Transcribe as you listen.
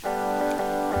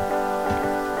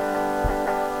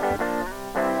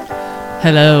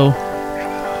Hello.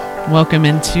 Welcome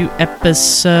into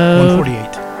episode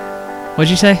 148. What'd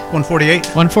you say? 148.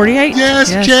 148? Yes,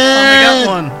 Finally Chad. got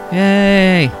one.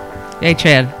 Yay. Yay,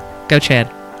 Chad. Go, Chad.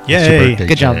 Yay.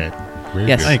 Good job. Very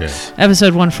Yes. good, Thanks.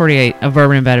 Episode 148 of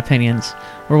Bourbon and Bad Opinions,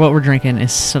 where what we're drinking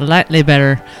is slightly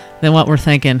better than what we're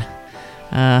thinking.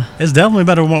 It's definitely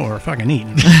better than what we're fucking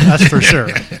eating. That's for sure.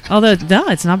 Although, no,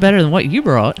 it's not better than what you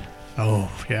brought.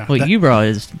 Oh, yeah. What That- you brought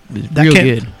is that real can't-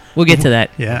 good. We'll get to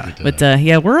that. Yeah. But,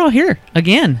 yeah, we're all here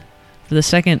again for the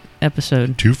second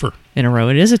episode Twofer. in a row.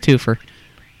 It is a twofer.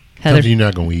 Heather, Heather, you're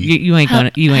not gonna eat. you ain't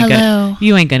gonna Hello.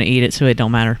 you ain't gonna eat it, so it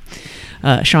don't matter.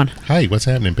 Sean, Hey, what's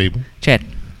happening, people? Chad,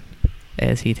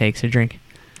 as he takes a drink.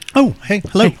 Oh, hey.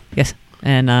 Hello. Hey, yes,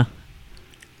 and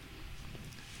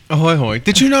Ahoy, hoy.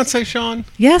 Did you not say Sean?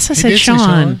 yes, I He said did say Sean.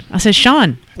 Sean. I said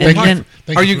Sean. Thank And you. then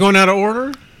Thank Are you for- going out of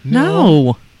order?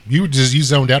 no, You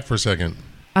zoned out for a second.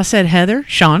 I said Heather,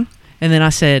 Sean, and then I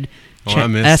said. Oh, I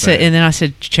missed that. And then I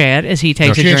said Chad as he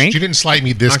takes she a didn't- drink. She didn't slight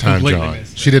me this I time, completely John.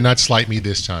 missed She it. did not slight me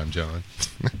this time, John.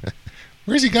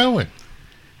 Where's he going?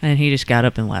 And he just got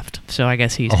up and left. So I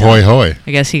guess he's Ahoy, done. hoy.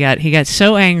 I guess he got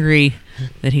so angry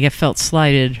that he felt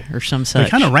slighted or some He such.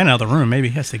 kind of ran out of the room. Maybe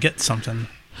he has to get something.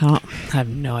 I have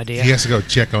no idea. He has to go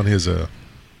check on his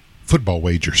football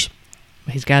wagers.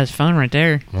 He's got his phone right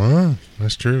there. Oh,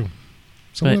 that's true.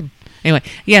 So But- what? Anyway,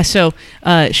 yeah, so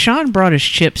Sean brought us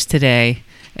chips today,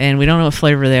 and we don't know what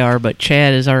flavor they are, but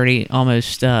Chad has already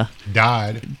almost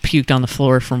Died. puked on the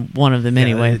floor from one of them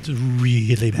anyway. Yeah, it's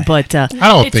really bad. But I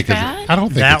don't It's think bad? I don't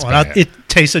think that it's one, bad. it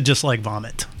tasted just like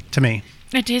vomit to me.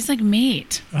 It tastes like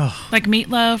meat. Oh. Like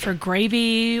meatloaf or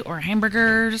gravy or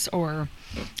hamburgers or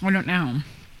I don't know.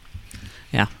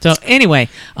 yeah, so anyway.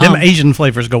 Them Asian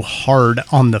flavors go hard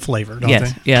on the flavor, don't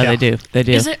Yes, they? yeah, they do. They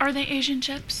do. Are they Asian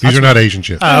chips? These are not Asian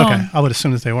chips. Oh, okay. Oh. I would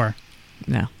assume that they were.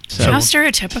 No. So, How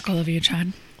stereotypical of you,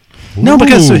 Chad. No,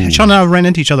 because Ooh. Sean and I ran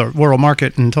into each other at World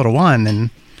Market and Total Wine,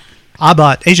 and I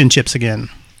bought Asian chips again.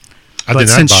 I But did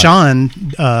not since buy- Sean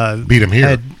Beat him here.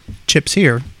 had chips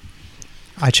here,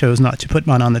 I chose not to put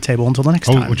mine on the table until the next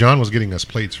Oh, time. well, John was getting us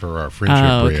plates for our friendship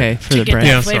oh, bread. okay, for To the get bread. that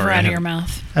Yeah, flavor sorry, out I of had- your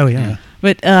mouth. Oh yeah.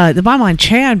 But the bottom line,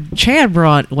 Chad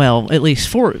brought, well, at least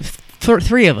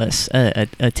three of us a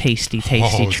tasty Oh,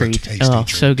 it's a treat. tasty Oh,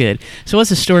 treat. so good. So what's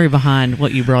the story behind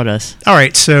what you brought us? All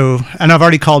right. So, and I've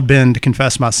already called Ben to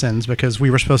confess my sins because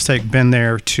we were supposed to take Ben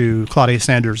there to Claudia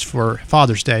Sanders for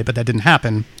Father's Day, but that didn't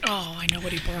happen. Oh, I know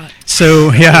what he brought.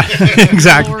 So yeah,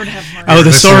 exactly. Lord have mercy. Oh, the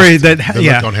This story is that the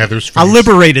yeah. look on Heather's I face.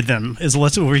 liberated them.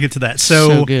 Let's we get to that.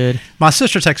 So good. My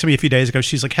sister texted me a few days ago.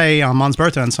 She's like, "Hey, on Mom's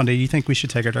birthday on Sunday, do you think we should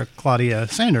take her to Claudia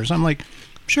Sanders?" I'm like,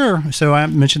 "Sure." So I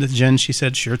mentioned it to Jen. She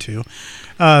said, "Sure too."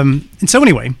 And so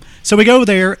anyway, so we go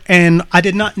there, and I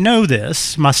did not know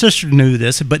this. My sister knew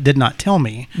this, but did not tell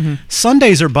me.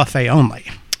 Sundays are buffet only.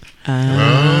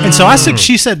 And so I said,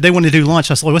 she said they want to do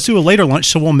lunch. I said, let's do a later lunch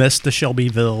so we'll miss the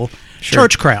Shelbyville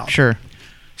church crowd. Sure.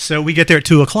 So we get there at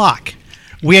 2:00.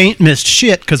 We ain't missed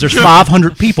shit because there's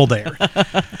 500 people there.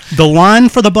 The line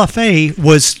for the buffet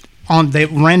was on. They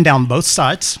ran down both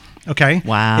sides. Okay.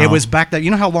 Wow. It was back that. You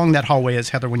know how long that hallway is,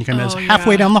 Heather? When you come in, it's Oh,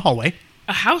 halfway yeah. down the hallway.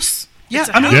 A house? Yeah, It's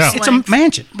a I mean, house it's a length.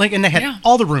 mansion. Like, and they had Yeah.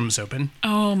 all the rooms open.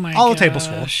 Oh my all the gosh. tables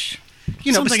full.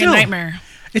 You know, Sounds but like still, a nightmare.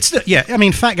 It's the, yeah. I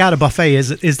mean, fat guy at a buffet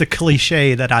is the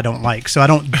cliche that I don't like. So I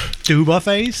don't do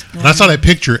buffets. When I saw that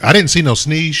picture, I didn't see no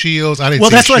sneeze shields. I didn't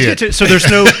Well, see that's what I shit. get to. So there's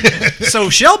no. So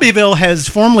Shelbyville has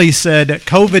formally said that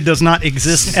COVID does not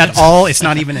exist at all. It's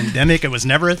not even endemic. It was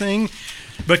never a thing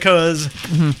because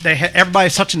they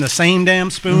everybody's touching the same damn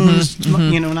spoons,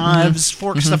 you know, knives,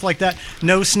 forks, stuff like that.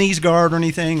 No sneeze guard or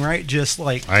anything, right? Just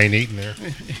like I ain't eating there.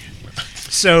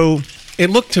 so. It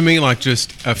looked to me like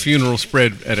just a funeral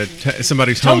spread at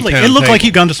somebody's Totally, hometown it looked like table.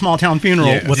 you'd gone to a small town funeral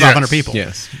Yes. with Yes. 500 people.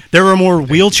 Yes. There were more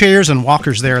wheelchairs and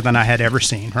walkers there than I had ever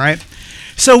seen, right?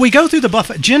 So we go through the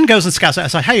buffet. Jen goes and scouts. I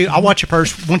say, hey, I'll watch your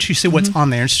purse once you see what's on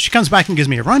there. And so she comes back and gives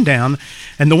me a rundown.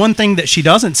 And the one thing that she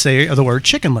doesn't say are the word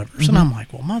chicken livers. And I'm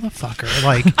like, well, motherfucker.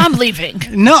 Like, I'm leaving.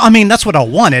 no, I mean, that's what I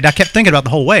wanted. I kept thinking about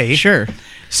the whole way. Sure.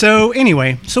 So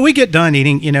anyway, so we get done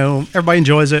eating. You know, everybody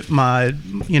enjoys it.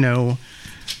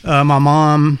 My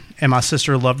mom and my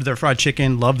sister loved their fried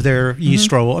chicken, loved their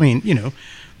yeast roll. I mean, you know,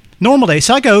 normal day.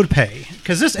 So I go to pay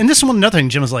because this is one another thing.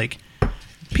 Jim was like,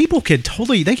 people could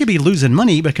be losing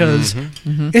money because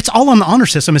it's all on the honor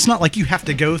system. It's not like you have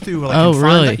to go through. Like, Oh, and find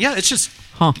really? that. Yeah, it's just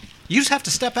Huh. You just have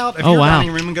to step out of Oh, your wow.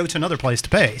 dining room and go to another place to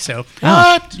pay. So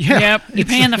What? Yeah. Yep. You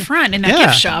pay in the front in that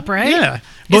gift shop, right? Yeah.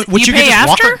 You could pay just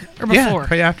walk after up- or before? Yeah,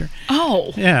 pay after.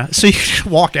 Oh. Yeah. So you could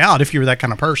walk out if you were that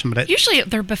kind of person, but Usually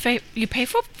they're buffet. You pay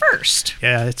for first.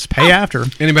 yeah, it's pay after.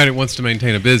 Anybody that wants to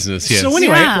maintain a business, yes. So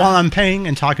anyway, Yeah. while I'm paying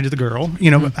and talking to the girl,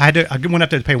 I went up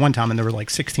there to pay one time, and there were like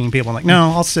 16 people. I'm like,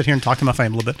 no, I'll sit here and talk to my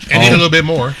family a little bit. And eat a little bit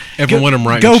more. Everyone of them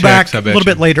writing Go checks, back I a bet little you.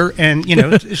 bit later, and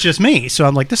it's just me. So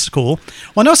I'm like, this is cool.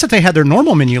 Well, I noticed that they had their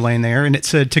normal menu laying there, and it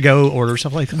said to go orders.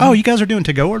 I'm like, oh, you guys are doing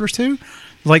to go orders too?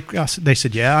 Like they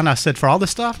said, yeah, and I said for all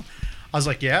this stuff, I was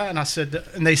like, yeah, and I said,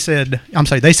 and they said,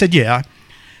 they said yeah,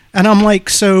 and I'm like,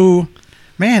 so.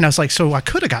 Man, I was like, so I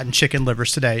could have gotten chicken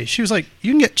livers today. She was like,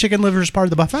 you can get chicken livers as part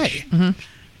of the buffet.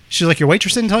 She's like, your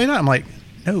waitress didn't tell you that? I'm like,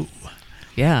 no.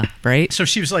 Yeah, right? So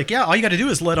she was like, yeah, all you got to do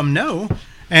is let them know,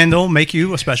 and they'll make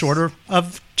you a special order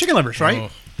of chicken livers, right?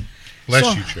 Oh, bless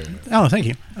So- you, Chad. Oh, thank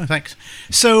you. Oh, thanks.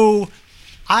 So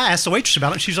I asked the waitress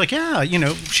about it. She was like, yeah,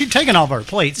 she'd taken all of our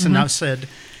plates, and I said,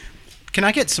 can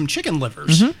I get some chicken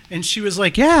livers? And she was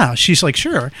like, yeah. She's like,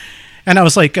 sure. And I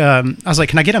was like, can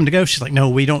I get them to go? She's like, no,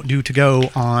 we don't do to go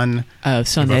on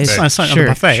Sundays. buffet. on the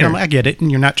buffet. And I'm like, I get it,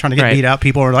 and you're not trying to get Right. beat out.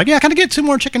 People are like, yeah, can I get 2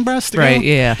 more chicken breasts to Right, go?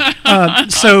 yeah.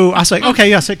 So I was like, okay,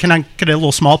 yeah. So can I get a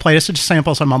little small plate? I said, just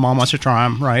sample, so my mom wants to try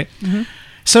them, right?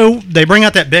 So they bring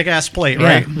out that big ass plate, Yeah,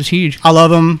 right? it was huge. I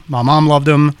love them. My mom loved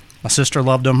them. My sister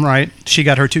loved them, right? She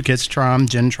got her 2 kids to try them.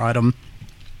 Jen tried them.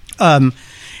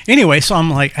 Anyway, so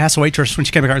I'm like, asked the waitress when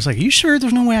she came back, I was like, are you sure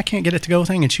there's no way I can't get it to go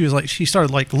thing? And she was like, she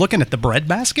started like looking at the bread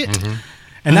basket.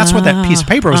 And that's what that piece of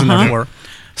paper was in there for.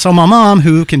 So my mom,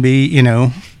 who can be,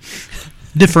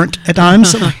 different at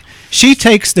times, she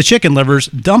takes the chicken livers,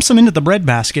 dumps them into the bread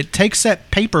basket, takes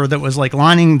that paper that was like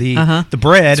lining the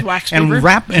bread, It's wax and paper?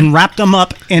 wrapped them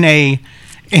up in a.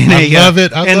 I love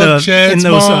it. I love Chad's in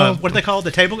those mom. what do they call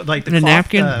the table? Like the The cloth,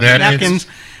 napkin? Napkins. napkins.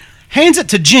 Hands it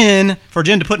to Jen for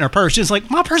Jen to put in her purse. She's like,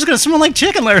 my purse is gonna smell like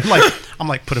chicken livers. Like, I'm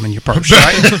like, put them in your purse,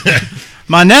 right?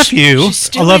 My nephew,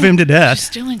 I love him to She's death.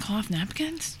 stealing cloth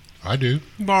napkins. I do.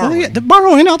 Oh, Borrowing. yeah, the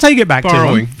borrowing, I'll take it back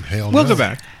Borrowing. to him. Hell We'll no. go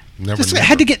back. Never, Just never.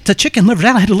 had to get the chicken livers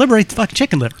out. I had to liberate the fucking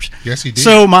chicken livers. Yes, he did.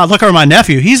 So look over my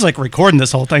nephew. He's like recording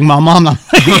this whole thing. My mom,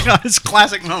 it's a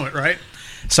classic moment, right?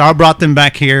 So I brought them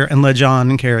back here and let John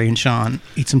and Carrie and Sean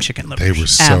eat some chicken livers. They were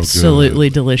so Absolutely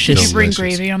good. delicious. Did you bring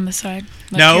Delicious. gravy on the side?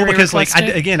 Like No, Carrie because like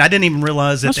requested? I didn't even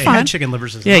realize that That's they fine. had chicken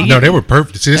livers as Yeah, well. you- No, they were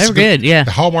perfect. See, this They is were good, yeah.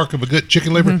 The hallmark of a good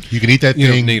chicken liver, you can eat that You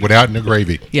don't thing need it. without no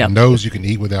gravy. Yep. And those you can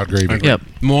eat without gravy. Yep.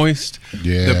 Moist.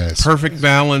 Yes. The perfect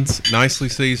balance. Nicely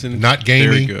seasoned. Not gamey.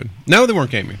 Very good. No, they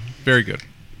weren't gamey. Very good.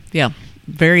 Yeah.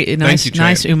 Very nice, you, Chad.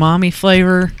 nice umami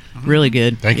flavor. Really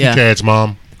good. Thank yeah. you, Chad's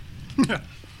mom.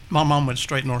 My mom went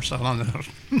straight north south on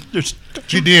those. Just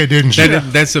She did, didn't she?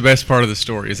 That's the best part of the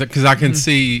story. Is that because I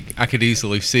could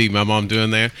easily see my mom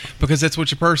doing that because that's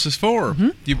what your purse is for.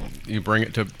 You bring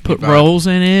it to Put you buy- rolls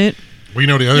in it. Well, you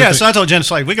know the other yeah, thing. so I told Jen,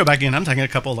 it's like we go back in. I'm taking a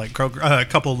couple like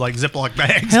Ziploc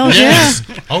bags. Hell Yes.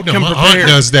 yeah. Oh, no, Come my prepared. aunt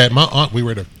does that. My aunt, we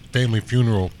were at a family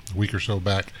funeral a week or so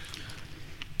back.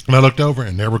 And I looked over,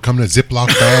 and there were coming the Ziploc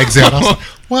bags out. I was like,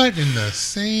 what in the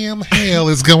Sam hell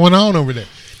is going on over there?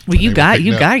 Well, They you were got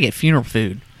picking up. to get funeral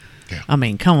food. Yeah. I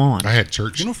mean, come on. I had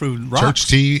church. Funeral food Church rocks.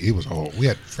 tea. It was, we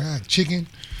had fried chicken.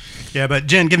 Yeah, but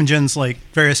given Jen's like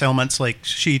various ailments, like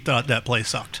she thought that place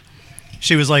sucked.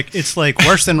 She was like, it's like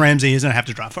worse than Ramsey's, and I have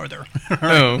to drive further.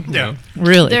 Oh, Yeah.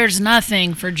 Really? There's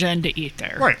nothing for Jen to eat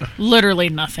there. Right. Literally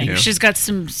nothing. Yeah. She's got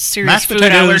some serious Mashed food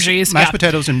potatoes, allergies. mashed Yeah.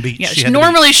 potatoes and beets. Yeah, she had to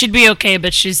normally she'd be okay,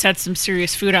 but she's had some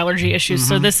serious food allergy issues. Mm-hmm.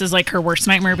 So this is like her worst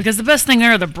nightmare because the best thing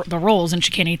there are the rolls, and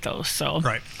she can't eat those. So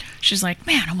Right. she's like,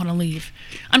 man, I want to leave.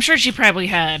 I'm sure she probably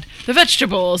had the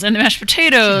vegetables and the mashed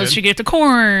potatoes. She She did. get the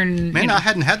corn. Man, you know. I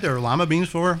hadn't had their lima beans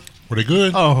before. Were they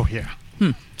good? Oh yeah,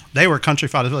 they were country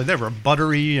fried as well. They were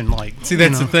buttery and like. See,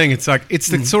 that's you the thing. It's like it's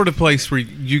the sort of place where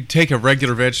you take a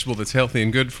regular vegetable that's healthy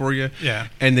and good for you, Yeah.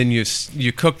 and then you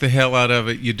cook the hell out of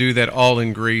it. You do that all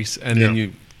in grease, and then Yeah.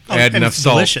 you Oh, add and enough it's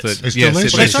salt delicious. that It's yes,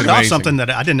 delicious. it Well, they makes it started off amazing. something that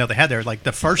I didn't know they had there. Like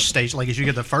the first stage, like as you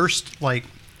get the first like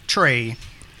tray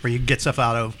where you get stuff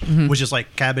out of, which is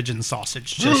like cabbage and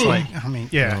sausage. Just like I mean,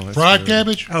 yeah. Oh, that's Fried good.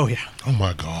 cabbage? Oh yeah. Oh,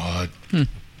 my God. You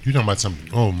talking about something?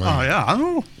 Oh, man. Oh yeah. I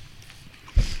know.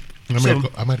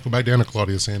 I might go back down to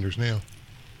Claudia Sanders now.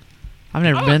 I've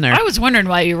never been there. I was wondering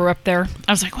why you were up there.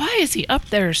 I was like, why is he up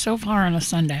there so far on a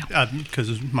Sunday?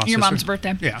 Because my Your sister- mom's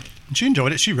birthday? Yeah, and she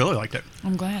enjoyed it. She really liked it.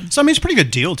 I'm glad. So I mean, it's a pretty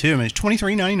good deal too. I mean, it's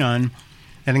 $23.99.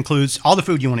 That includes all the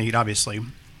food you want to eat, obviously.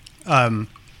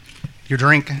 Your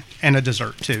drink and a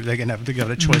dessert too. They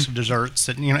got a choice of desserts,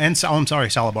 and I'm sorry,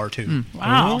 salad bar too.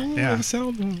 Wow. Yeah. Okay,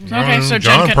 so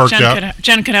John perked up.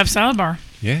 Jen could have salad bar.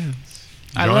 Yes.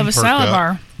 I John love a perked salad up.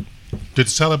 bar. Did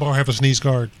the salad bar have a sneeze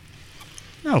guard?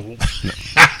 No.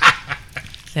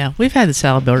 Yeah, we've had the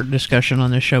salad bar discussion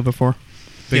on this show before.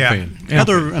 Big yeah. fan. Yeah.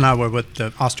 Heather and I were with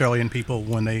the Australian people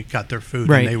when they got their food,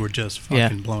 Right. and they were just fucking Yeah.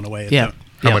 blown away. At Yeah. that.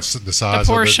 How Yeah. much the size?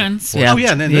 portions. Of it? Yeah. Oh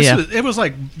yeah, and then this Yeah. it was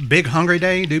like big hungry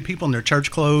day. Dude, people in their church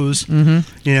clothes. Mm-hmm.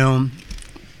 You know,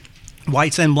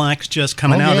 whites and blacks just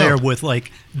coming Oh, out yeah. there with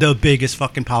like the biggest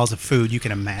fucking piles of food you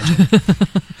can imagine.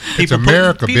 People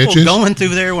America, people bitches. going through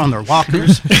there on their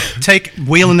walkers,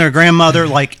 wheeling their grandmother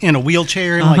like in a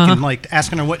wheelchair, and like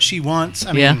asking her what she wants.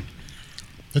 I Yeah. mean,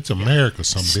 It's America,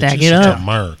 some Stack bitches. it up. It's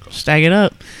America. Stag it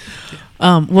up.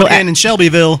 Well, and in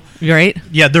Shelbyville, right?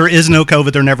 yeah, there is no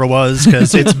COVID. There never was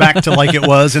because it's back to like it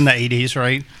was in the 80s,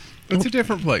 right? It's a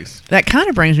different place. That kind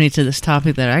of brings me to this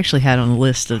topic that I actually had on the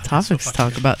list of topics to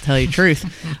talk about, to tell you the truth.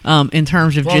 In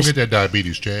terms of Well, just, get that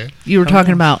diabetes, Chad. you were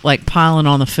talking about like piling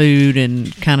on the food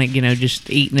and kind of, just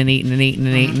eating and eating and eating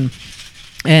and eating.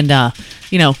 And,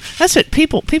 that's what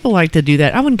people like to do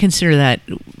that. I wouldn't consider that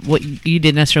what you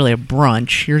did necessarily a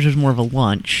brunch. Yours was more of a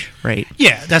lunch, right?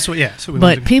 Yeah, that's what. Yeah, so we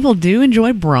But people do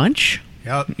enjoy brunch.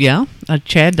 yeah. Yeah,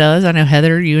 Chad does. I know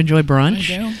Heather, you enjoy brunch.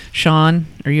 I do. Sean,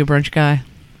 are you a brunch guy?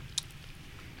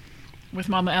 With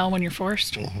Mama L when you're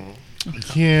forced.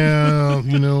 Yeah,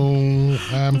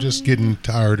 I'm just getting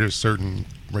tired of certain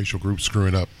racial groups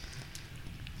screwing up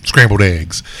scrambled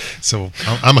eggs. So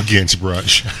I'm against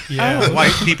brunch. Yeah,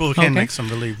 white people can Okay. make some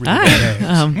really bad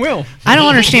eggs. Well, I don't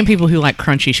understand people who like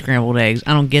crunchy scrambled eggs.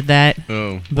 I don't get that.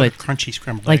 oh, But Crunchy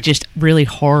scrambled like eggs. just really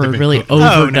hard, They've been really cooked.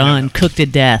 overdone, no. cooked to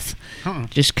death.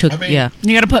 Just cooked. I mean- Yeah.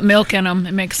 You got to put milk in them.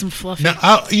 It makes them fluffy. Now,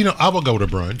 I will go to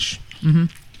brunch. Mm-hmm.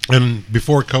 And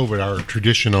before COVID, our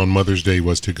tradition on Mother's Day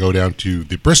was to go down to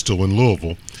the Bristol in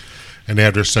Louisville and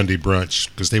have their Sunday brunch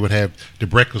because they would have the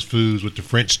breakfast foods with the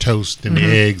French toast and the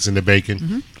eggs and the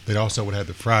bacon. They also would have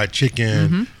the fried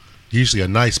chicken, usually a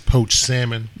nice poached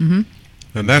salmon,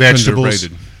 and that's vegetables,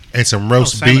 underrated. and some Oh,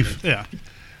 roast salmon beef. is- Yeah.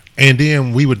 And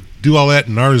then we would do all that,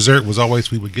 and our dessert was always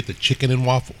we would get the chicken and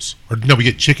waffles. Or no, we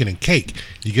get chicken and cake.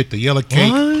 You get the yellow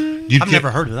cake. I've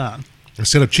never heard of that.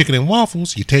 Instead of chicken and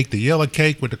waffles, you take the yellow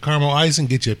cake with the caramel icing,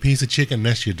 get you a piece of chicken,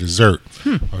 that's your dessert.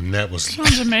 And that was,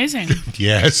 Sounds amazing.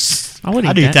 yes. I would eat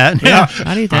I'd eat that. Yeah,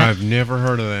 I'd eat that. I've never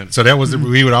heard of that. So that was,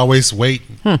 we would always wait.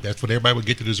 That's what everybody would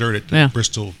get the dessert at the Yeah.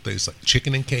 Bristol. It's like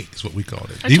chicken and cake is what we called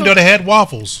it. I Even told- though they had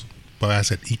waffles, but I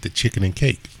said eat the chicken and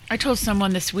cake. I told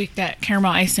someone this week that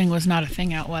caramel icing was not a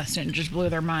thing out west, and it just blew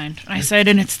their mind. I said,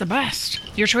 and it's the best.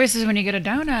 Your choices when you get a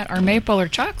donut are maple or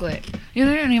chocolate. You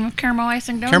don't even have caramel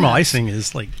icing donuts. Caramel icing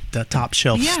is like the top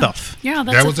shelf Yeah. stuff. Yeah,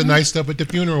 that's That a was the thing. nice stuff at the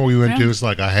funeral we went Yeah. to. It's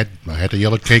like I had the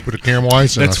yellow cake with the caramel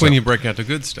icing. That's I when said, you break out the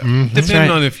good stuff. right. Depending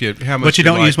on how much. But you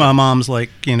don't like use my mom's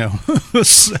like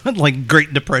like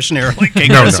Great Depression era like cake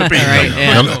No, recipe. Right, no,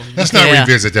 yeah. no, let's not Yeah.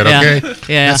 revisit that, Yeah.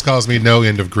 okay? Yeah. That's caused me no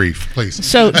end of grief. Please.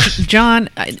 So, John,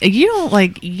 you don't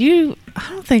like you. I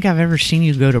don't think I've ever seen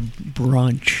you go to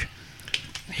brunch.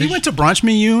 He went to brunch.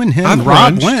 Me, you, and him. I've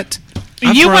Rob brunched. went.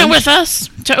 You brunch. went with us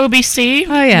to OBC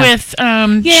Oh, yeah. with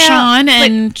Yeah, Sean but-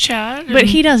 and Chad. But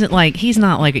he doesn't like. He's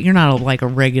not like. You're not like a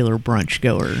regular brunch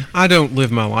goer. I don't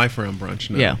live my life around brunch.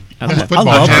 No. Yeah. That's Okay. football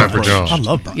love time for brunch. John. I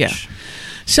love brunch. Yeah.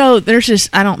 So there's this.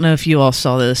 I don't know if you all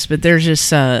saw this, but there's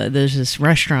this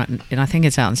restaurant, and I think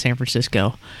it's out in San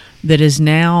Francisco, that is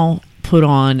now put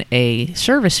on a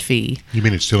service fee. You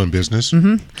mean it's still in business?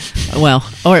 Well,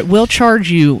 or it will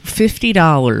charge you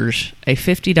 $50, a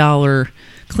 $50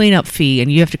 cleanup fee,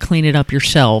 and you have to clean it up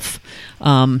yourself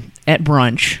at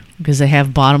brunch because they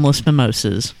have bottomless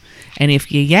mimosas. And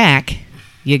if you yak,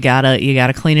 you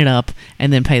gotta clean it up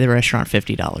and then pay the restaurant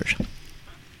 $50.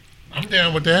 I'm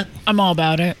down with that. I'm all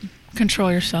about it.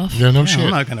 Control yourself. Yeah, no Yeah, shit.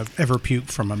 I'm not gonna ever puke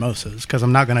from mimosas because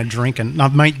I'm not gonna drink, and I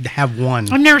might have one.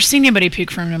 I've never seen anybody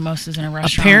puke from mimosas in a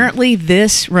restaurant. Apparently,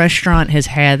 this restaurant has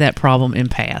had that problem in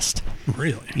past.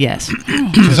 Really? Yes.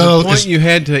 It's all, Point it's, you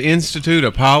had to institute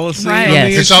a policy. Right. on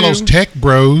Yes. the it's all those issue? tech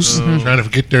bros trying to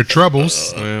forget their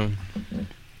troubles. Well,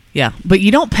 Yeah, but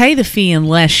you don't pay the fee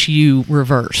unless you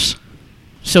reverse.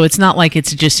 So it's not like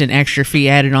it's just an extra fee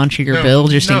added onto your No, bill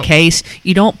just in no. case.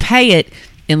 You don't pay it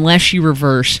unless you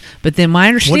reverse. But then my What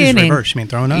understanding, is reverse? You mean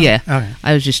throwing up? yeah, Okay.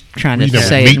 I was just trying to You know,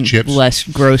 say meat it in chips. a less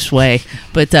gross way.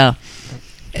 But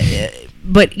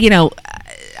you know,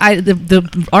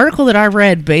 the article that I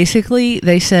read basically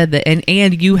they said that and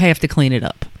you have to clean it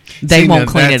up. They See, won't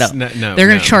now clean it that's up. no, They're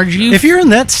going no, to charge you. If you're in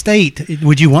that state,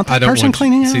 would you want I the don't person want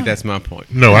cleaning you, it see, up? that's my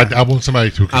point. No, I want somebody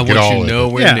who I can get want all you of it.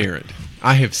 nowhere Yeah. near it.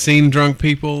 I have seen drunk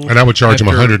people, And I would charge them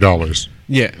after- $100.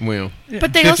 Yeah, well.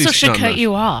 But they 50's also should not cut enough.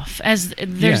 you off, as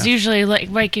there's Yeah. usually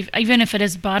like if, even if it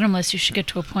is bottomless, you should get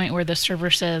to a point where the server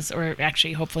says, or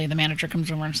actually, hopefully, the manager comes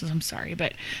over and says, "I'm sorry,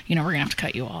 but we're gonna have to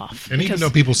cut you off." And even Because- though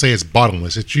people say it's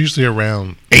bottomless, it's usually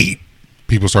around 8.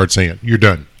 People start saying, you're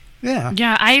done. Yeah.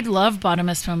 yeah, I love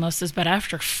bottomless mimosas, but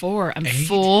after 4, I'm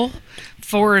full.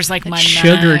 4 is like my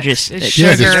sugar max. just- It's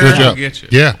Yeah, sugar. just screws you I'll up. get you.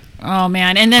 Yeah. Oh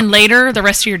man! And then later, the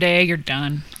rest of your day, you're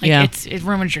done. Like Yeah. it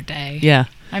ruins your day. Yeah.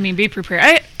 I mean, be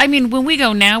prepared. I mean, when we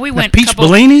go now, we The went peach couple.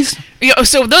 bellinis. Yeah,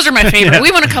 so those are my favorite. Yeah.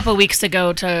 We went a couple of weeks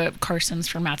ago to Carson's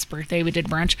for Matt's birthday. We did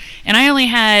brunch, and I only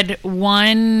had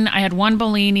one. I had one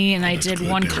Bellini, and I did good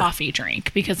one there. coffee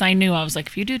drink because I knew I was like,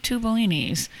 if you do 2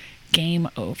 Bellinis, game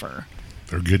over.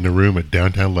 They're getting a room at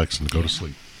downtown Lexington to go to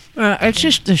sleep. It's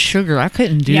just the sugar. I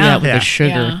couldn't do Yeah. that with Yeah. the sugar.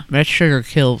 Yeah. That sugar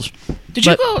kills. Did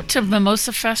But- you go to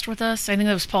Mimosa Fest with us? I think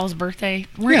that was Paul's birthday.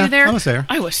 Were Yeah, you there? I was there.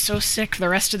 I was so sick the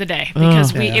rest of the day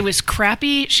because Yeah. it was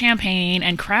crappy champagne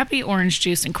and crappy orange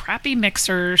juice and crappy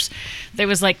mixers. There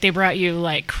was like they brought you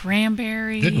like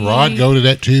cranberry. Didn't Rod go to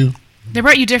that too? They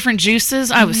brought you different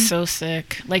juices. I was Mm-hmm. so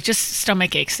sick, like just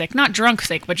stomach ache sick, not drunk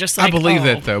sick, but just like I believe oh.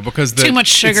 that though, because Too much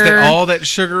it's sugar. all that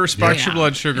sugar spikes Yeah. your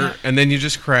blood sugar, and then you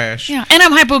just crash. Yeah, and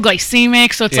I'm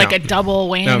hypoglycemic, so it's Yeah. like a double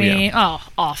whammy. yeah. Oh,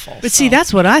 awful. But see,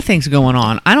 that's what I think's going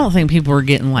on. I don't think people are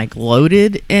getting like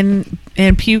loaded and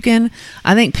puking.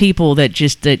 I think people that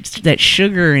just that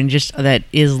sugar and just that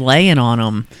is laying on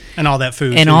them And all that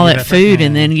food. and too. all You that gotta food, think,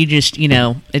 and then you just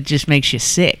it just makes you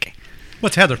sick.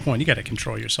 What's Heather's point? You got to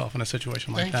control yourself in a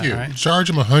situation like Thank that, you. right? Charge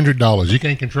them $100. You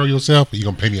can't control yourself, but you're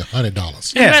going to pay me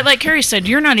 $100. Yeah. But like Carrie said,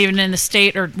 you're not even in the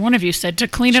state, or one of you said, to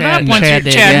clean it Chad- up once Chad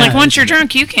you're did, Chad. yeah. Like once you're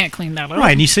drunk, you can't clean that up.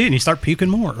 Right, and you see it, and you start puking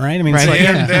more, right? I mean, it's Right.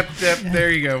 like, Yeah, yeah.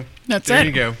 there you go. That's there it.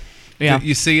 you go. Yeah.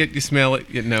 You see it, you smell it,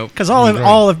 you know. Because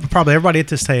probably everybody at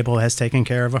this table has taken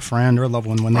care of a friend or a loved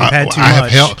one when they've had too I have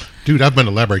much. held, dude, I've been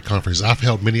to library conferences. I've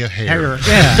held many a hair.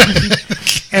 Yeah.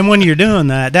 And when you're doing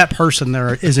that, that person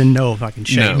there is in no fucking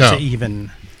shape No. to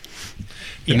even.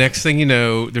 The next thing you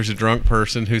know, there's a drunk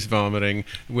person who's vomiting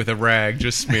with a rag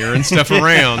just smearing stuff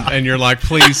around, and you're like,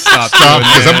 please stop doing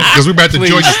that. Because we're about to Please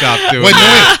join you. stop doing Wait,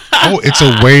 that. Oh, it's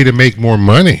a way to make more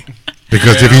money.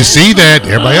 Because if you see that,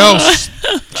 everybody else.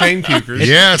 Chain pukers.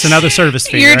 Yes. It's another service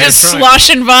fee. You're right? just That's right.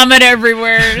 sloshing vomit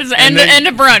everywhere. It's end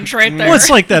of brunch right there. Well, it's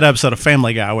like that episode of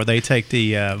Family Guy where they take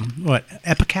the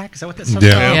Epicac? Is that what that's called?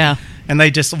 Yeah. Yeah. And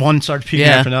they just one starts puking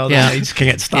Yeah, after another, yeah. and they just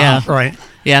can't stop. Yeah. Right.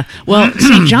 Yeah. Well,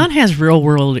 see, John has real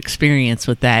world experience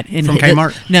with that. And From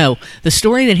Kmart? No, the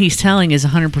story that he's telling is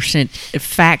 100%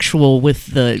 factual with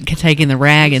the taking the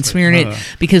rag and smearing it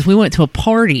because we went to a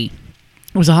party.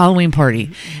 It was a Halloween party,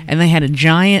 and they had a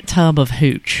giant tub of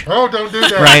hooch. Oh, don't do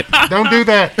that. Right. Don't do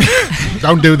that.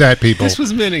 Don't do that, people. This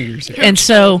was many years ago. And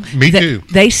so Me too.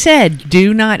 they said,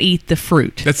 do not eat the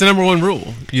fruit. That's the number one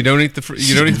rule. You don't eat the fruit.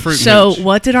 You don't eat the fruit. So and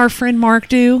what did our friend Mark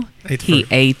do? Ate the He fruit.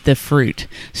 ate the fruit.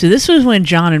 So this was when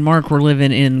John and Mark were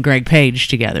living in Greg Page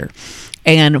together.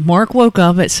 And Mark woke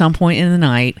up at some point in the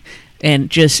night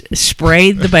and just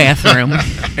sprayed the bathroom.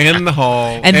 and the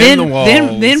hall, And and then- the walls,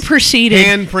 then proceeded-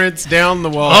 handprints down the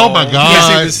wall. Oh, my God.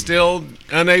 Yes, he was still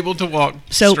unable to walk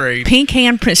So straight. pink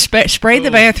handprint, sprayed the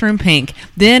bathroom pink,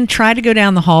 then tried to go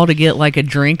down the hall to get like a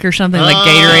drink or something, like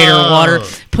Gatorade or water,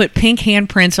 put pink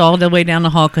handprints all the way down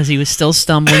the hall because he was still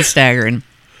stumbling, staggering.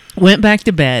 Went back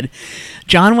to bed.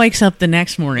 John wakes up the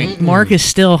next morning. Mark is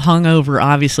still hungover,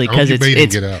 obviously, I hope because you made him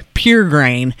it's get up. pure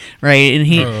grain, right? And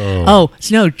he, so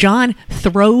no, John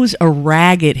throws a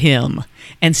rag at him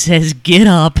and says, "Get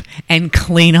up and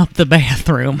clean up the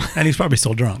bathroom." And he's probably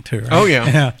still drunk, too, right? Oh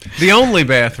yeah. The only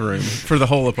bathroom for the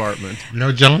whole apartment.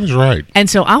 No, John's right. And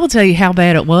so I will tell you how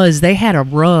bad it was. They had a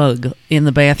rug in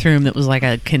the bathroom that was like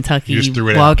a Kentucky You just threw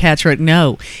it out. Wildcats rug.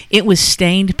 No, it was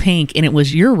stained pink, and it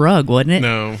was your rug, wasn't it?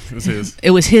 No, it was his.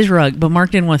 It was his rug, but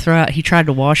Mark didn't want to throw it out. He tried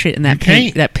to wash it, and that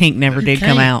pink never You did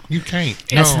come can't. out. You can't.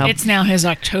 That's No. how- It's now his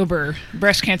October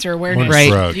breast cancer awareness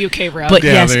Right. Rug. UK rug. But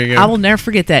Yeah, yes, there you go. I will never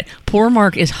forget that. Poor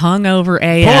Mark is hungover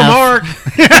AF. Poor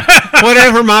Mark.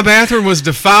 Whatever, my bathroom was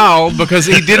defiled because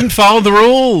he didn't follow the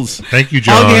rules. Thank you,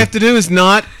 John. All you have to do is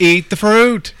not eat the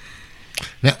fruit.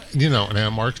 Now, now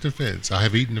Mark's defense, I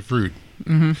have eaten the fruit.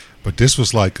 Mm-hmm. But this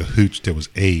was like a hooch that was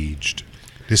aged.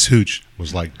 This hooch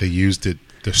was like they used it,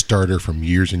 the starter from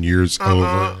years and years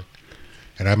over.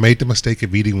 And I made the mistake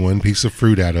of eating one piece of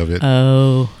fruit out of it.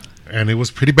 Oh, And it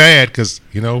was pretty bad because,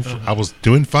 I was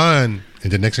doing fine.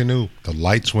 And the next thing I knew, the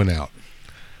lights went out.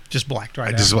 Just blacked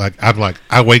right I'm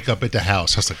I wake up at the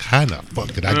house. I was like, how in the fuck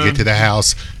did I get to the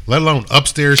house, let alone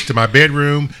upstairs to my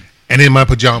bedroom and in my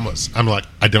pajamas. I'm like,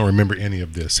 I don't remember any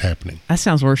of this happening. That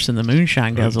sounds worse than the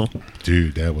moonshine guzzle.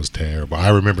 Dude, that was terrible. I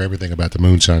remember everything about the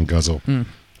moonshine guzzle.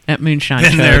 At moonshine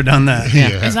Been show. there, done that.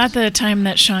 Yeah. Is that the time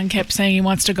that Sean kept saying he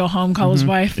wants to go home, call his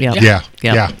wife? Yeah. Yeah.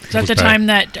 Yeah. Is that the time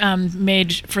that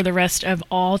made for the rest of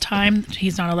all time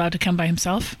he's not allowed to come by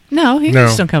himself? No, he No.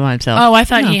 can still come by himself. Oh, I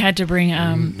thought No. he had to bring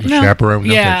Chaperone?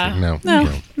 No, Yeah. thank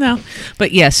you. No, no.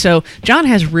 But yeah, so John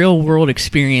has real world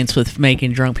experience with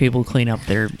making drunk people clean up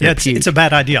their Yeah, puke. it's a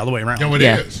bad idea all the way around. No, it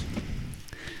Yeah. is.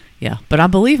 Yeah, but I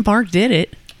believe Mark did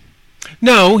it.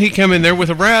 No, he come in there with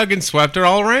a rag and swept it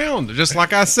all around, just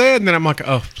like I said. And then I'm like,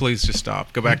 oh, please just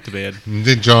stop. Go back to bed. And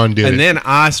then John did And it. then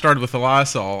I started with the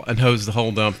Lysol and hosed the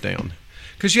whole dump down.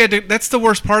 Because you had to, that's the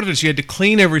worst part of it, is you had to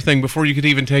clean everything before you could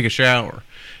even take a shower.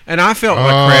 And I felt like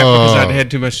crap because I'd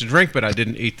had too much to drink, but I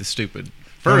didn't eat the stupid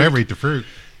Don't fruit. ever eat the fruit.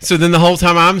 So then the whole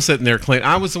time I'm sitting there clean,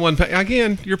 I was the one paying.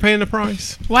 Again, you're paying the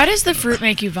price. Why does the fruit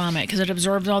make you vomit? Because it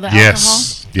absorbs all the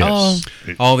Yes. alcohol?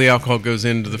 Yes. All the alcohol goes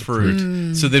into the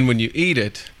fruit. So then when you eat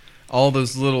it, all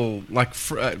those little, like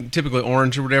typically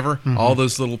orange or whatever, all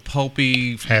those little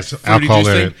pulpy Has fruity alcohol juice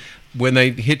in thing, it. when they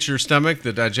hit your stomach,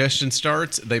 the digestion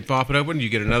starts, they pop it open, you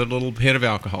get another little hit of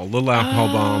alcohol, little alcohol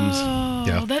bombs. Oh,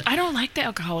 Yeah. I don't like the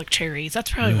alcoholic cherries. That's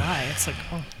probably why. It's like,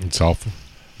 oh. It's awful.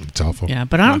 It's awful. Yeah,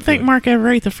 but I don't think good. Mark ever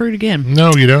ate the fruit again.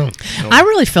 No, you don't. I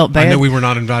really felt I bad. know we were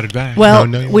not invited back. Well,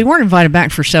 No, we weren't invited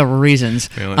back for several reasons.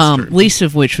 Yeah, that's true. Least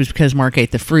of which was because Mark ate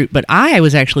the fruit. But I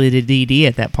was actually the DD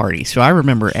at that party, so I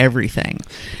remember everything.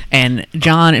 And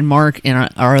John and Mark and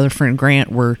our other friend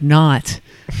Grant were not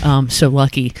so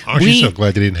lucky. Aren't you so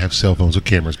glad they didn't have cell phones with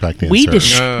cameras back then? We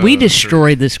sir? No, we that's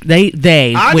destroyed this. We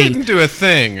didn't do a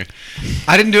thing.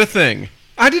 I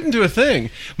didn't do a thing.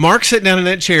 Mark sat down in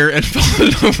that chair and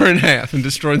folded it over in half and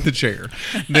destroyed the chair.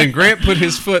 Then Grant put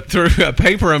his foot through a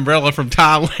paper umbrella from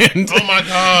Thailand. Oh, my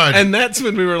God. And that's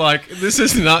when we were like, this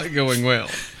is not going well.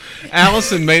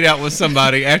 Allison made out with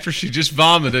somebody after she just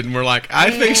vomited, and we're like,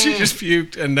 I think she just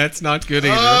puked, and that's not good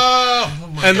either.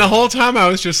 Oh, my And the whole time I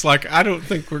was just like, I don't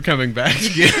think we're coming back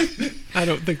again. I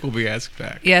don't think we'll be asked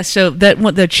back. Yeah, so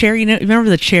the chair, remember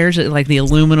the chairs that like the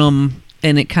aluminum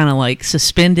and it kind of like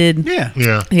suspended. Yeah.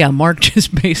 Yeah. Yeah, Mark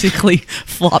just basically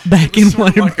flopped back in Sort one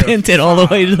of and like a bent it all the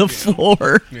way to the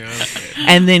floor. Yeah.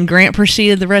 And then Grant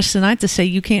proceeded the rest of the night to say,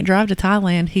 "You can't drive to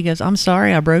Thailand." He goes, "I'm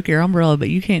sorry, I broke your umbrella, but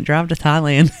you can't drive to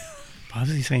Thailand." Why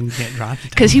was he saying you can't drive to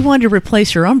Because he wanted to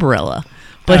replace her umbrella,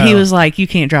 but he Oh. was like, "You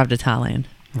can't drive to Thailand."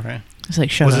 Right. It's like,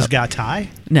 shut Was up. this guy Thai?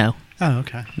 No, Oh,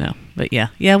 okay. no, but yeah,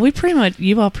 you all pretty much.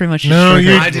 No, destroyed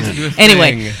you- her. I didn't do a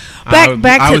Anyway, thing.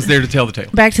 back I to- was there to tell the tale.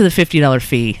 Back to the $50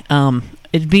 fee.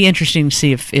 It'd be interesting to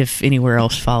see if anywhere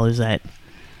else follows that.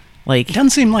 Like, It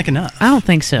doesn't seem like enough. I don't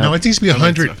think so. No, it needs to be I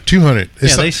think 100, so. 200.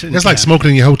 It's, Yeah, they like, shouldn't it's like have.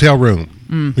 smoking in your hotel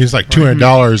room. It's like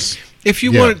 $200. If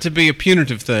you Yeah. want it to be a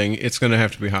punitive thing, it's going to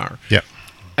have to be higher. Yeah.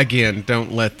 Again,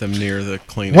 don't let them near the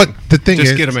cleaning. What the thing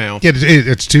Just is, get them out. Yeah,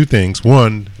 it's two things.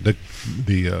 One, the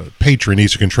patron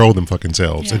needs to control them fucking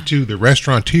selves, Yeah. and two, the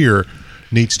restaurateur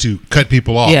needs to cut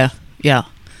people off. Yeah.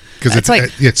 because It's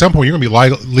like- at some point you're going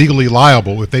to be legally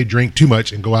liable if they drink too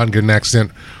much and go out and get an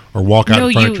accident or walk out No,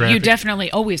 in front of you traffic.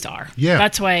 definitely always are. Yeah.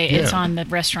 That's why it's Yeah. on the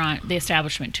restaurant, the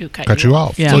establishment to cut Cut you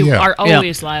off. Yeah. So, You yeah. are Yeah.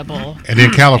 always liable. And in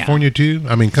California too.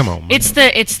 I mean, come on. It's the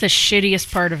shittiest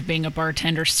part of being a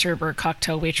bartender, server,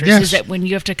 cocktail waitress Yes. is that when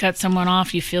you have to cut someone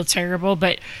off, you feel terrible,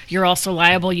 but you're also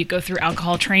liable. You go through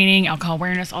alcohol training, alcohol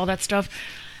awareness, all that stuff.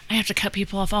 I have to cut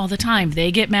people off all the time.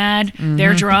 They get mad.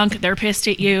 They're drunk. They're pissed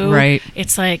at you. Right.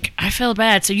 It's like, I feel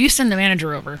bad. So you send the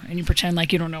manager over and you pretend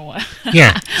like you don't know what.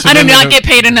 Yeah. So I do then they not don't- get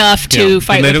paid enough to Yeah.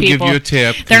 fight Then they with don't give people. you a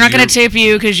tip 'cause They're not going to you're- tip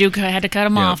you because you had to cut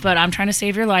them Yeah. off, but I'm trying to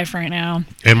save your life right now.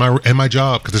 and my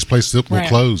job, because this place will Right.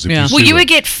 close if Yeah. you Well, sue you it. would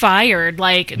get fired.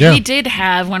 Like Yeah. we did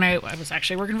have when I was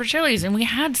actually working for Chili's, and we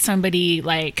had somebody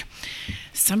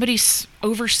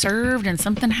overserved, and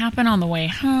something happened on the way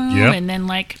home, Yep. and then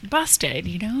like busted.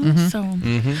 You know, so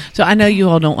So I know you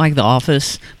all don't like The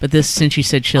Office, but this, since you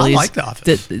said Chili's, like The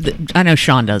Office. I know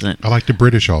Sean doesn't. I like the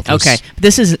British office. Okay,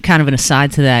 this is kind of an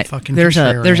aside to that. Fucking There's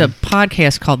a contrarian.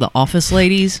 podcast called The Office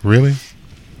Ladies. Really?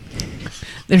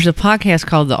 There's a podcast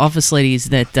called The Office Ladies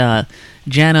that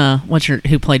Jenna,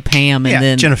 who played Pam, and Yeah,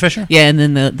 then Jenna Fisher. Yeah, and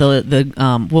then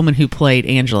the woman who played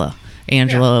Angela.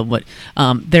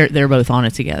 They're both on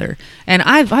it together, and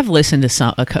I've listened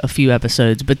to a few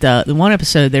episodes, but the one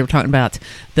episode they were talking about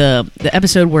the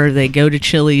episode where they go to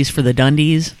Chili's for the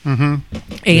Dundies,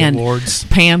 and awards.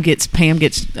 Pam gets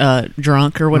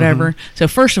drunk or whatever. So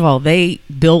first of all, they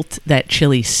built that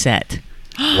Chili's set.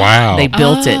 Wow. They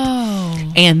built it,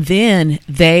 Oh. and then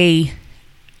they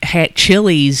had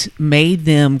Chili's made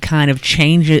them kind of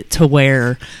change it to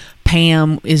where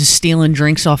Pam is stealing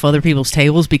drinks off other people's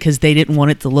tables because they didn't want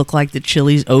it to look like the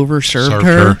Chili's overserved Served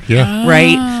her. Yeah.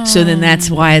 Right? So then that's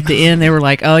why at the end they were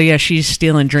like, oh, yeah, she's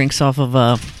stealing drinks off of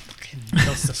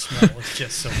Just the smell is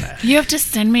just so bad. You have to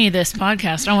send me this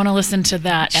podcast. I want to listen to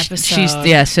that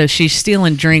episode. So she's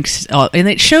stealing drinks, and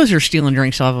it shows her stealing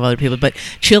drinks off of other people. But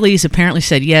Chili's apparently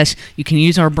said, yes, you can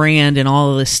use our brand and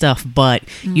all of this stuff, but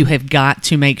you have got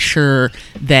to make sure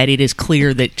that it is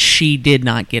clear that she did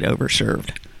not get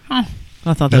overserved. Huh.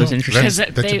 I thought that was interesting.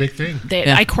 That's a big thing.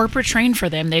 Yeah. I corporate train for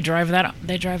them. They drive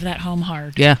that home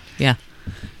hard. Yeah.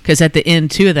 Because at the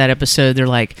end, too, of that episode, they're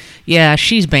like, yeah,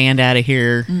 she's banned out of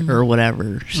here or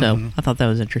whatever. So I thought that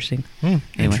was interesting. Anyway,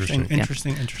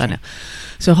 Interesting. I know.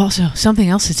 So also, something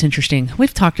else that's interesting.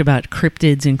 We've talked about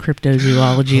cryptids and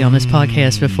cryptozoology on this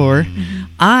podcast before.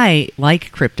 I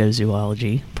like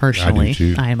cryptozoology, personally. I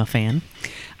do, too. I am a fan.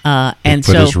 And Bigfoot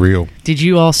so, is real. Did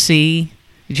y'all see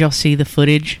the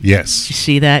footage? Yes. Did you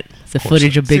see that? The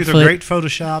footage of It's either Bigfoot? great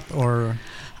Photoshop or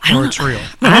it's real.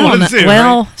 I don't know. What is it,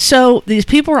 Well, right? so these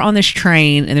people are on this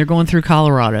train and they're going through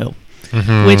Colorado,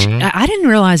 which I didn't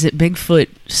realize that Bigfoot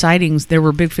sightings. There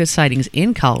were Bigfoot sightings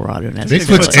in Colorado.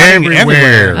 Bigfoot's sighting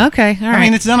everywhere. Okay, all right. I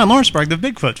mean, it's done in Lawrenceburg, the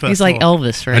Bigfoot Festival. He's like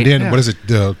Elvis, right? And then Yeah. what is it?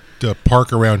 The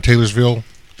park around Taylorsville,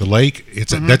 the lake.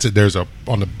 It's there's a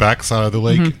on the back side of the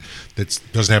lake that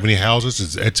doesn't have any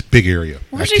houses. It's a big area.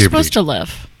 Where's he supposed to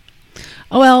live?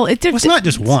 Oh, well, it did. Well, it's not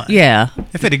just one. Yeah,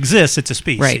 If it exists, it's a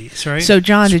species, right? So,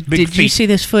 John, It's big did you feet. see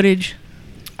this footage?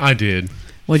 I did.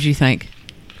 What'd you think?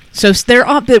 So they're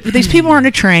up. These people are on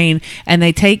a train, and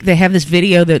they have this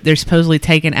video that they're supposedly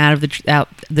taken out of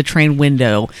the train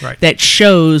window Right. that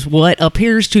shows what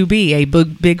appears to be a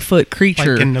Bigfoot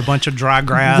creature Like in a bunch of dry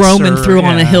grass, roaming or- through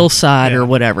on a yeah. hillside Yeah. or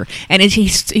whatever. And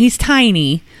he's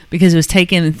tiny because it was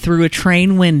taken through a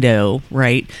train window,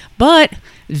 right? But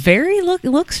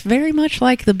looks very much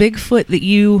like the Bigfoot that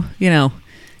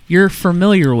you're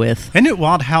familiar with. Isn't it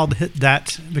wild how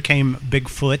that became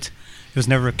Bigfoot? It was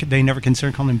they never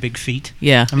considered calling him Big Feet.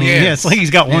 Yeah. I mean, Yes. yeah, it's like he's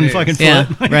got one It fucking is. Yeah,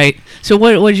 foot. right. So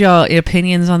what y'all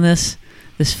opinions on this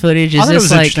footage? I thought it this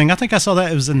was like interesting. I think I saw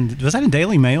that. Was that in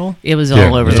Daily Mail? it was Yeah,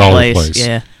 all over it's the all over the place. place.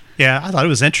 Yeah. Yeah, I thought it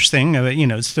was interesting.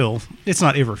 It's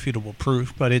not irrefutable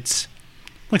proof, but it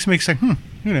makes me say,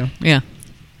 Yeah.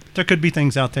 there could be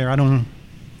things out there. I don't know.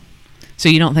 So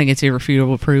you don't think it's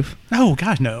irrefutable proof? Oh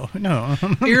God, no.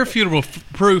 Irrefutable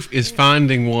proof is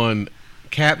finding one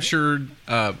captured,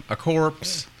 a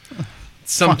corpse,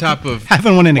 some type of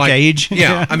Having one in a cage. Yeah,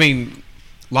 Yeah. I mean,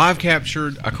 live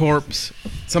captured, a corpse,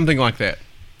 something like that.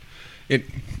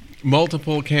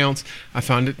 Multiple accounts. I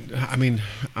find it. I mean,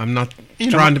 I'm not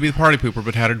trying to be the party pooper,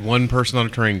 but how did one person on a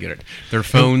train get it? There are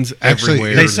phones Actually,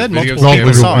 everywhere. they said there's videos multiple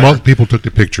everywhere. people saw it. Multiple people took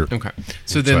the picture. Okay.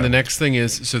 So That's then right. the next thing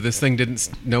is, so this thing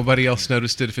nobody else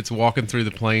noticed it if it's walking through the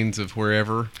plains of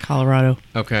wherever. Colorado.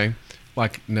 Okay.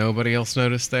 Like nobody else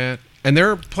noticed that. And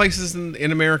there are places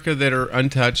in America that are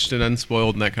untouched and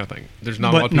unspoiled and that kind of thing. There's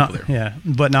not a lot of people there. Yeah,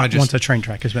 but not I just- once a train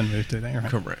track has been moved through there. Right?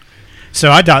 Correct. So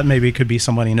I thought maybe it could be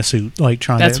somebody in a suit, like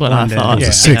trying That's to. what I blend in. thought. Yeah.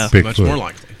 It's a sick Yeah. Much more Bigfoot.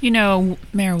 likely.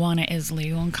 Marijuana is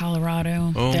legal in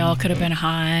Colorado. Oh. They all could have been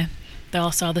high. They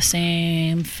all saw the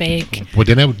same fake. Well,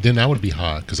 then I would be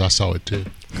hot because I saw it too.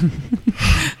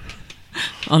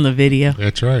 On the video.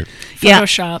 That's right.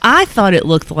 Photoshop. I thought it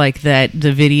looked like that.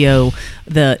 The video,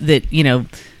 the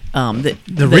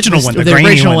original one, the the grainy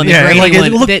original one. one, the Yeah, grainy like, it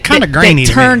one, looked that- kinda that- grainy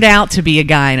that to me. turned out to be a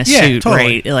guy in a Yeah, suit, totally.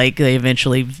 right? Like they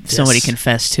eventually somebody Yes.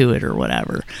 confessed to it or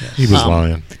whatever. He was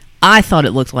lying. I thought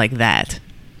it looked like that,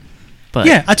 but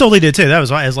Yeah, I totally did too. That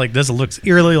was why I was like, this looks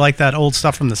eerily like that old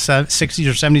stuff from the 60s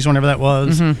or 70s, whenever that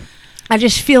was. I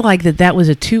just feel like that was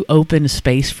a too open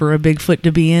space for a Bigfoot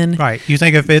to be in. Right. You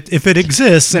think if it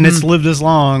exists and it's lived as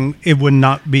long, it would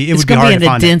not be. It It's would be going to hard be in to the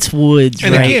find dense woods,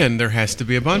 And right? again, there has to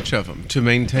be a bunch of them to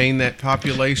maintain that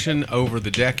population over the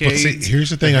But decades. see,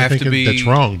 here's the thing There I have think to be that's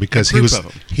wrong because a group of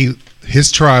 'em.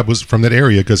 his tribe was from that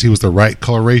area because he was the right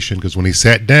coloration. Because when he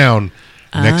sat down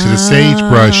next to the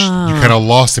sagebrush, you kind of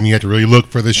lost him. You had to really look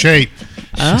for the shape.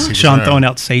 it. Sean throwing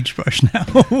out sagebrush now.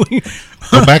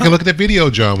 Go back and look at the video,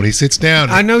 John. When he sits down,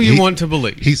 I know you want to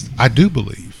believe. I do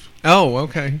believe. Oh,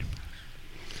 okay.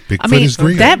 Bigfoot I mean, is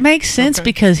real. that makes sense Okay.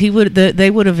 because they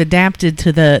would have adapted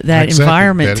to that Exactly,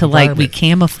 environment that to like be environment.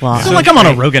 camouflaged. So like I'm on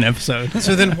a Rogan episode.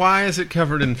 So then, why is it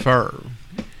covered in fur?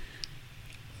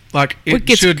 Like It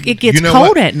gets should. it gets You know cold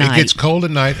what? at night. It gets cold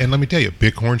at night, and let me tell you,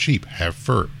 bighorn sheep have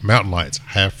fur. Mountain lions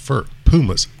have fur.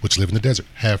 Pumas, which live in the desert,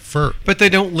 have fur. but they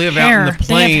don't live out Hair. in the They have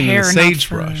plain in the hair, not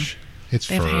sagebrush. It's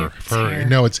They have fur. hair. It's Fur. hair.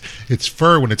 No, it's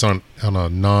fur when it's on a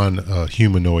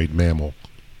non-humanoid mammal.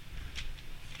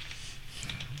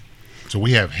 So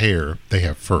we have hair. They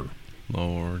have fur.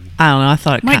 Lord. I don't know. I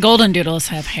thought My golden doodles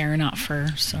have hair, not fur.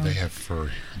 So They have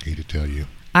fur. I hate to tell you.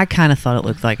 I kind of thought it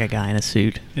looked like a guy in a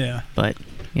suit, Yeah. but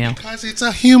you know, Because it's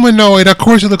a humanoid. Of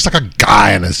course, it looks like a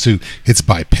guy in a suit. It's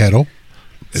bipedal.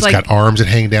 It's like- got arms that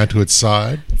hang down to its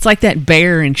side. it's like that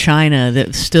bear in China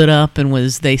that stood up and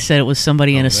was. They said it was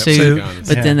somebody in a that was a suit, guy in a but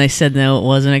suit. then they said no, it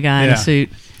wasn't a guy in Yeah. a suit.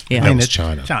 Yeah, That was it's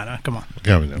China. China, come on.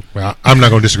 Well, I'm not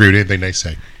going to disagree with anything they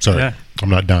say. Sorry. Yeah. I'm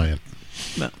not dying.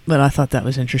 but I thought that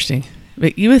was interesting.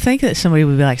 But you would think that somebody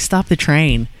would be like, "Stop the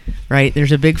train!" Right?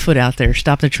 There's a Bigfoot out there.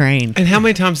 Stop the train. And how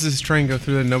many times does this train go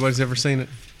through and nobody's ever seen it?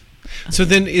 So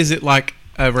then is it like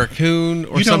a raccoon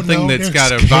or You don't something know. that's There's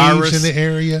got a caves virus? in the the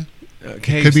area.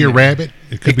 Caves Could be a in it. rabbit.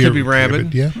 It could be a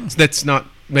rabbit. Yeah. So that's not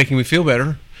making me feel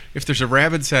better. If there's a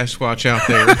rabid Sasquatch out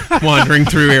there wandering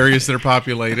through areas that are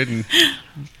populated and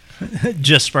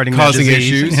Just spreading causing that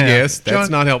disease. issues, Yeah. yes, that's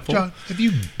John- not helpful. John, have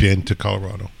you been to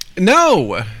Colorado?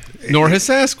 No, nor has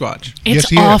Sasquatch. it's Yes,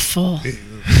 he has. awful.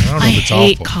 I don't know I if it's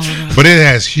hate awful. Colorado. But it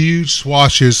has huge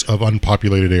swatches of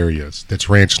unpopulated areas. That's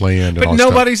ranch land and But all that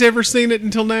nobody's ever seen it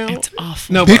until now. It's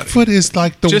awful. No, stuff. Bigfoot is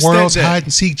like the Just world's that- hide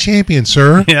and seek champion,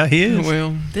 sir. Yeah, he is.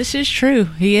 Well, This is true.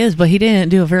 He is, but he didn't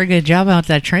do a very good job out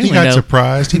that train He got window.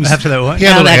 surprised. He was After that what? he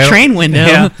had a Out of little that edible- train window.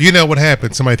 Yeah. You know what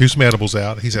happened? Somebody threw some edibles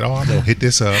out. He said, "Oh, I'm gonna hit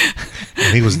this up,"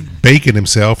 and he was baking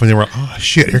himself. And they were, "Oh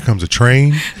shit, here comes a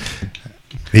train."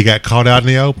 He got caught out in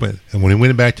the open, and when he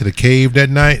went back to the cave that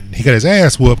night, he got his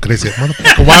ass whooped because they said,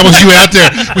 "Motherfucker, why was you out there?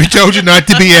 We told you not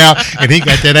to be out," and he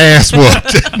got that ass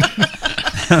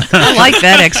whooped. I like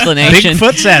that explanation.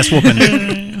 Bigfoot's ass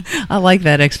whooping. I like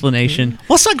that explanation.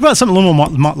 Let's talk about something a little more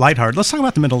lighthearted. Let's talk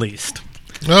about the Middle East.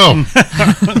 Oh,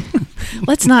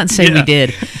 Let's not say we Yeah.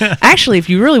 did. Actually, if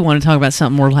you really want to talk about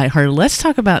something more lighthearted, let's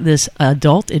talk about this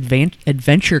adult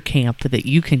adventure camp that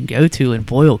you can go to in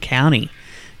Boyle County.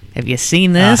 Have you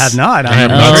seen this? I have not. I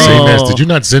have not Oh. seen this. Did you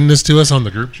not send this to us on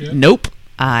the group chat? Nope.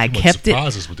 I Someone kept it.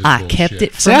 surprise us with this I bullshit. kept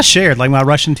it. See, I shared like my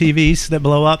Russian TVs that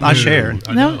blow up. I shared.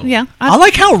 I No, know. yeah. I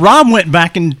like how Rob went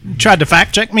back and tried to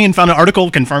fact check me and found an article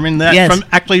confirming that Yes.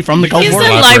 from the Cold He's War. a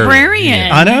Librarian.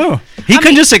 librarian. I know. He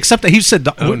couldn't just accept that. He said,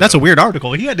 Oh, "That's no. a weird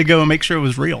article." He had to go and make sure it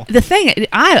was real. The thing,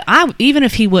 I even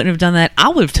if he wouldn't have done that, I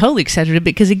would have totally accepted it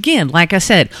because, again, like I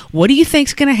said, what do you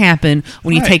think's going to happen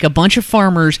when you Right. take a bunch of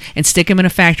farmers and stick them in a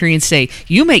factory and say,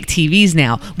 "You make TVs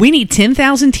now. We need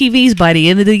 10,000 TVs by the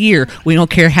end of the year. We don't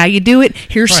care how you do it.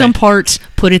 Here's some Right. parts.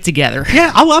 Put it together."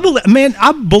 Yeah,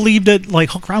 I believed it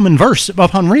like hook, line, and verse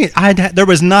upon read. There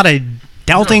was not a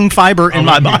doubting fiber in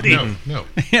my body. No.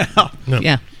 Yeah.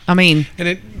 Yeah. I mean,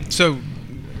 so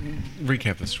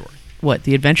recap the story. what,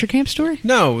 the adventure camp story?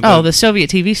 No. The Soviet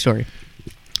TV story.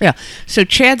 Yeah. So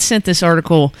Chad sent this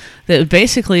article that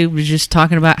basically was just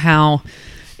talking about how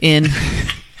in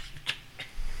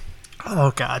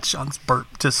Oh God, Sean's burp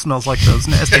just smells like those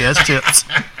nasty ass chips.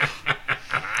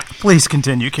 Please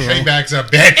continue, Carrie. Paybacks a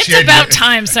bitch. It's about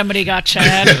time somebody got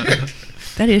Chad.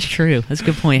 that is true. That's a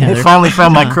good point, They Heather. finally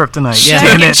found my kryptonite. Yeah.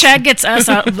 Damn it. Chad gets us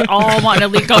all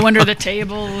wanting to go under the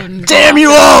table. And Damn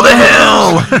you all to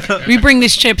hell! We bring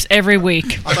these chips every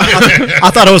week.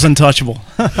 I thought it was untouchable.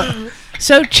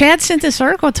 So Chad sent this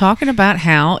article talking about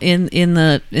how in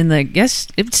the I guess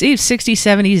it's 60s,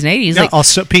 70s, and 80s, Yeah, like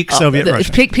also peak Soviet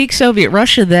Russia. peak Soviet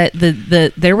Russia, that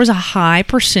there was a high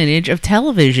percentage of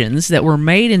televisions that were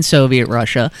made in Soviet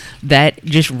Russia that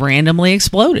just randomly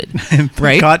exploded,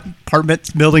 right? Got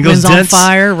apartment building goes Was on dense,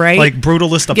 fire, right? Like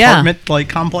brutalist Yeah. apartment like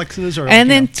complexes, or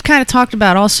And then you know. it's kind of talked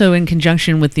about also in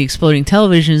conjunction with the exploding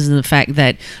televisions and the fact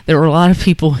that there were a lot of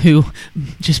people who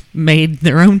just made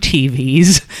their own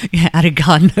TVs out of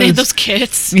God knows. They had those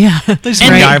kits. Yeah, just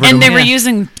And, MacGyvered and they them. were Yeah.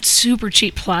 using super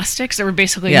cheap plastics that were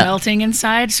basically Yeah. melting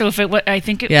inside. So if it, I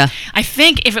think Yeah.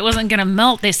 if it wasn't going to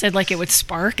melt, they said like it would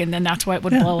spark, and then that's why it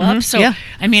would blow up. So Yeah.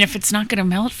 I mean, if it's not going to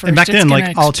melt first, And back it's then, gonna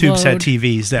like all tubes had explode.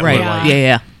 TVs that right. were Yeah. like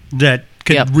Yeah, that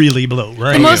could Yep. really blow.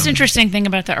 Right. The most interesting thing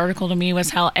about that article to me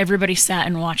was how everybody sat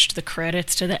and watched the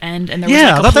credits to the end, and there was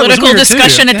Yeah, I like thought a that was political weird, too.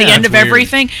 discussion at the Yeah, end it's of weird.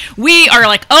 everything. We are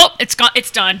like, oh, it's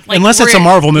done. Like, Unless it's a we're-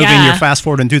 Marvel movie and yeah. you're fast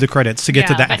forwarding through the credits to get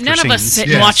to the but after none scenes. of us sit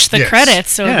and Yes, watch the yes.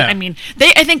 credits. So Yeah. I mean,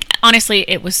 I think honestly,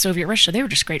 it was Soviet Russia. They were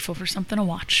just grateful for something to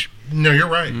watch. No, you're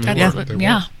right. They That's were. what- They were.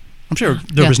 yeah. I'm sure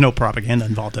there Yeah. was no propaganda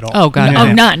involved at all. Oh, God, Oh,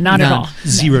 no. none, not at None. all.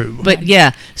 Zero. But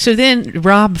yeah, so then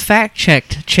Rob fact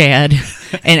checked Chad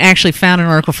and actually found an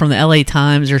article from the LA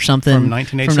Times or something From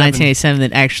 1987.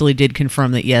 that actually did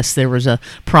confirm that yes, there was a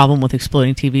problem with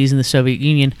exploding TVs in the Soviet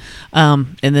Union.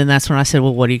 And then that's when I said,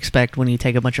 well, what do you expect when you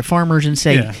take a bunch of farmers and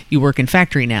say Yeah. you work in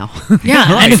factory now?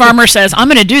 Yeah, and farmer says, "I'm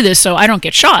going to do this so I don't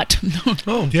get shot."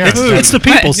 Oh, Yeah. It's the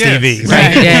people's Yes. TV.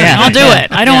 Right. Yeah. I'll do Yeah.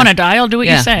 it. I don't Yeah. want to die. I'll do what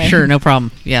Yeah, you say. sure, no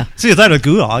problem. Yeah, See, is that a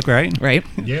gulag, right? right.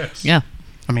 Yes. Yeah,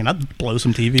 I mean, I'd blow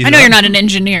some TVs. I know up. you're not an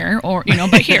engineer, or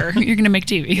but here you're going to make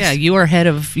TVs. yeah. You are head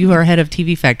of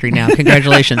TV Factory now.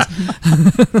 Congratulations.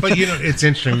 But it's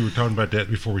interesting. We were talking about that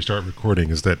before we started recording.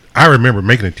 Is that I remember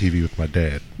making a TV with my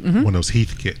dad, one of those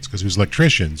Heath kits, because he was an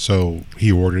electrician. So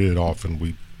he ordered it off, and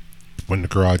we went in the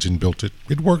garage and built it.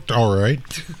 It worked all right.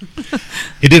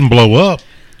 It didn't blow up.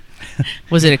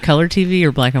 Was it a color TV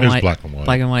or black and It was white? black and white.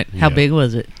 Black and white. How Yeah. big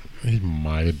was it? It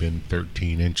might have been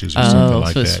 13 inches or Oh, something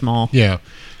like so that. it's small. Yeah.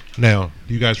 Now,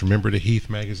 do you guys remember the Heath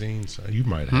magazines? You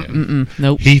might have.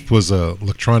 Nope. Heath was a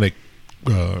electronic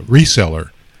reseller,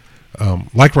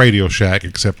 like Radio Shack,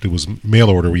 except it was mail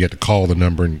order. Where you had to call the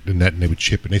number and they would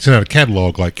ship it. They sent out a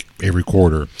catalog like every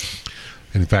quarter.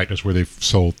 And in fact, that's where they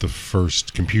sold the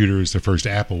first computers. The first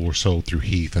Apple were sold through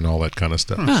Heath and all that kind of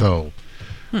stuff. So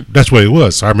that's what it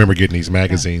was. So I remember getting these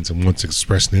magazines and once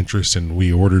expressed an interest, and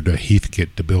we ordered a Heath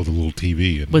kit to build a little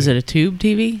TV. And Was it a tube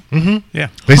TV? Yeah.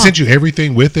 They sent you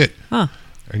everything with it, Huh.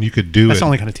 and you could do That's it. the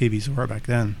only kind of TVs there were back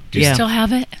then. Do you Yeah. still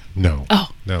have it? No. Oh.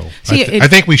 No. See, I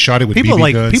think we shot it with People BB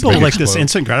like guns. people to make like it this explode.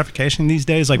 instant gratification these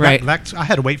days. Like Right. back, I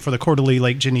had to wait for the quarterly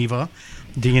Lake Geneva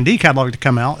D&D catalog to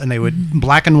come out, and they would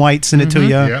black and white send it to you.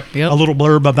 Yep. Yep. A little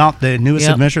blurb about the newest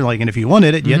Yep. adventure. Like, and if you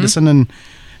wanted it, you had to send in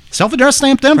self-addressed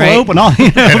stamped envelope Right. and all. You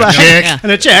know, And a check. Yeah.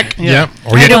 and a check. Yep.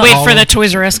 Or I you had to had wait call for the them.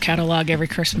 Toys R Us catalog every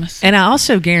Christmas. And I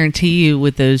also guarantee you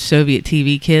with those Soviet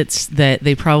TV kits that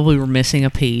they probably were missing a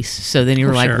piece. So then you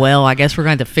were For like, sure. well, I guess we're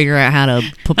going to have to figure out how to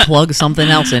plug something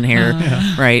else in here.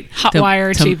 Right. Hot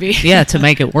wire TV. Yeah, to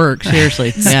make it work.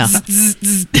 Seriously. Yeah.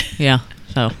 Yeah.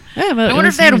 So, yeah, but I wonder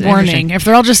if they had a it's warning. interesting. If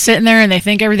they're all just sitting there and they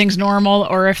think everything's normal,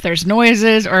 or if there's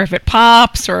noises, or if it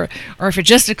pops, or if it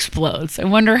just explodes. I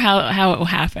wonder how it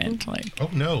happened. Like, Oh,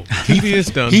 no. TV is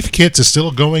done. Heath Kits is still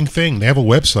a going thing. They have a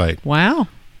website, Wow.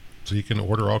 so you can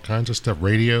order all kinds of stuff: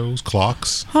 radios,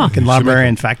 clocks. Fucking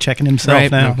librarian fact checking himself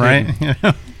Right. now, No right?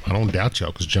 I don't doubt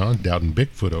y'all because John's doubting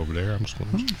Bigfoot over there. I'm just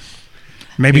going.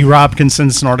 Maybe Rob can send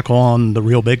us an article on the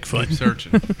real Bigfoot.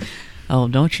 Searching. Oh,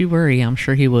 don't you worry. I'm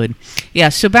sure he would. Yeah,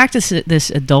 so back to this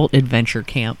adult adventure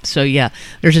camp. So, yeah,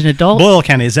 there's an adult. Boyle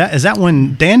County, is that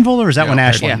when Danville or is that when Yeah,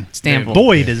 Ashland? Yeah, it's Danville.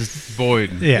 Boyd is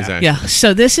Boyd Yeah. is actually. Yeah,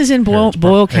 so this is in Boyle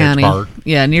Harrisburg. County. Harrisburg.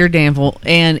 Yeah, near Danville.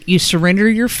 And you surrender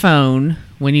your phone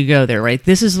when you go there, right?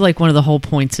 This is like one of the whole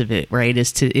points of it, right?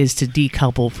 Is to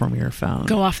decouple from your phone.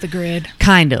 go off the grid.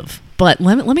 Kind of. But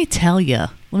let me tell you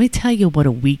what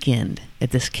a weekend at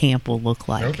this camp will look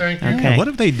like. No, thank you. Okay. What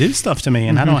if they do stuff to me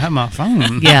and I don't have my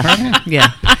phone? Yeah.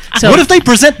 Yeah. So What if they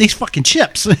present these fucking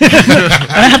chips? I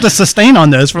have to sustain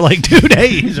on those for like 2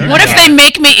 days. What if they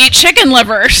make me eat chicken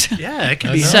livers? Yeah, it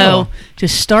could be. So to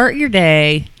start your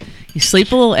day, you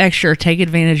sleep a little extra or take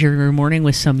advantage of your morning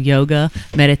with some yoga,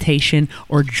 meditation,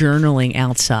 or journaling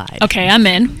outside. Okay, I'm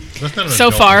in. That's not an So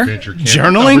adult far. adventure camp.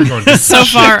 Journaling? We're going to- So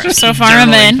far, I'm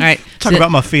in. All right. Talk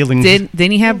about my feelings.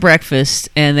 Then you have breakfast,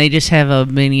 and they just have a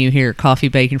menu here: coffee,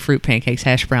 bacon, fruit, pancakes,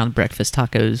 hash brown, breakfast,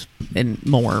 tacos, and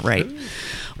more. Right.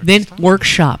 Then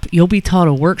workshop. You'll be taught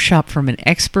a workshop from an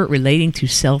expert relating to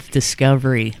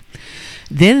self-discovery.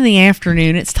 Then in the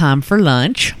afternoon, it's time for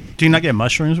lunch. Do you not get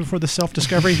mushrooms before the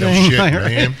self-discovery No thing? shit,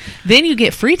 man. Then you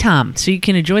get free time, so you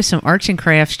can enjoy some arts and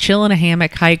crafts, chill in a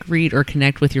hammock, hike, read, or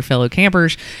connect with your fellow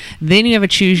campers. Then you have a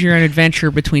choose your own adventure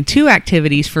between two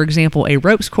activities, for example, a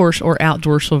ropes course or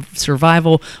outdoor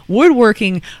survival,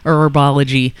 woodworking or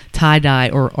herbology, tie-dye,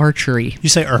 or archery. You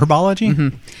say herbology?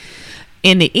 Mm-hmm.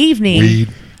 In the evening, Weed.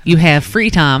 you have free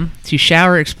time to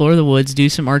shower, explore the woods, do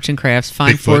some arts and crafts,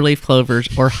 find Bigfoot. four-leaf clovers,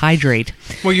 or hydrate.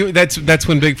 Well, that's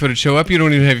when Bigfoot would show up. You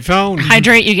don't even have your phone.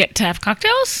 Hydrate, you get to have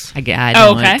cocktails? I don't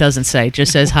know. okay. It doesn't say. It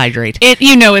just says hydrate.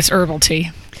 It's herbal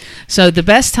tea. So the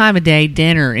best time of day,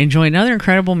 dinner. Enjoy another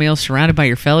incredible meal surrounded by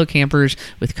your fellow campers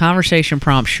with conversation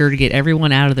prompts sure to get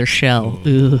everyone out of their shell.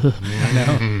 Ugh.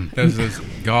 Those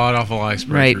god awful Right.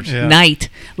 icebreakers. Yeah. Night.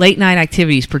 Late night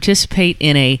activities. Participate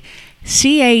in a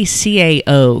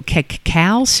CACAO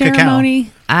cacao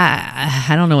ceremony.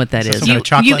 I don't know what that Is that is. some kind of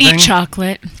chocolate you eat thing?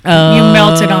 chocolate. Oh, You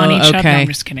melt it on each other. No, okay. I'm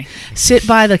just kidding. Sit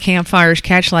by the campfires,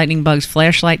 catch lightning bugs,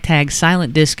 flashlight tags,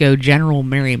 silent disco, general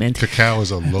merriment. Cacao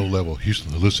is a low-level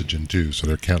hallucinogen too, so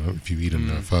they're counting if you eat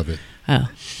enough of it. Oh.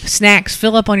 Snacks.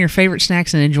 Fill up on your favorite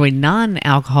snacks and enjoy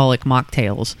non-alcoholic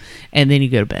mocktails, and then you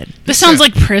go to bed. This sounds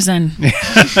like prison.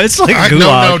 It's like No,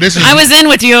 gulag. this is I was in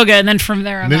with yoga, and then from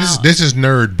there I'm out. this is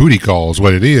nerd booty calls.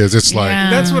 What it is, it's like Yeah.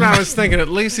 That's what I was thinking. At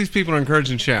least these people are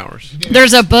encouraging showers.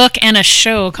 There's a book and a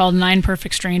show called Nine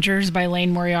Perfect Strangers by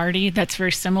Lane Moriarty that's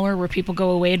very similar, where people go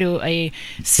away to a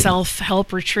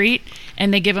self-help retreat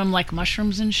and they give them like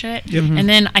mushrooms and shit. And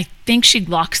then I think she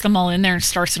locks them all in there and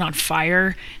starts it on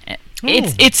fire.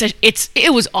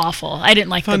 It was awful. I didn't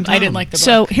like the book.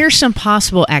 So here's some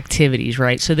possible activities,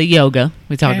 right? So the yoga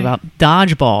we talked Okay. about,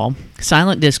 dodgeball,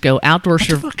 silent disco, outdoor What the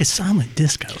surf. fuck is silent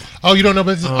disco? oh, you don't know,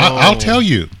 but I'll tell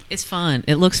you. It's fun.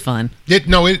 It looks fun.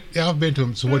 I've been to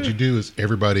them. So what you do is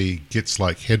everybody gets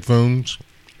like headphones,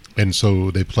 and so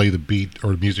they play the beat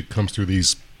or music comes through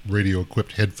these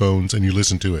radio-equipped headphones, and you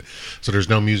listen to it. So there's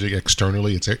no music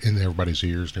externally; it's in everybody's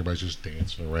ears, and everybody's just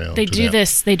dancing around. They to do that.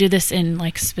 this. They do this in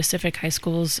like specific high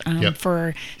schools Yep.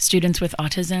 for students with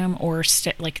autism or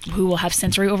like who will have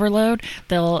sensory overload.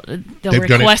 They'll They've done it.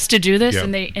 request to do this, Yeah.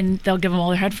 and they'll give them all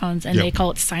their headphones, and Yep. they call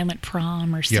it silent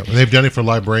prom or Yeah, something. and they've done it for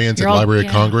librarians at Library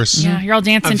of Congress. Yeah, you're all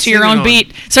dancing I've to your seen it own on-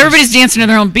 beat. So everybody's dancing to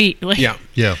their own beat. Like, Yeah.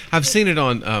 Yeah. I've seen it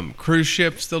on cruise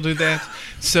ships. They'll do that.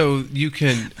 So you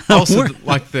can also,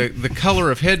 like the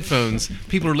color of headphones,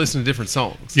 people are listening to different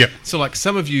songs. Yeah. So like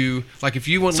some of you, like if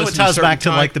you want to So it listen to a ties certain back to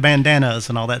type- like the bandanas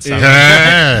and all that stuff.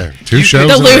 Yeah, two You shows.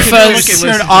 could- in The a row. loofahs. You're an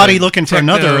Listen to Audi looking for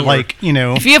techno another, or- like, you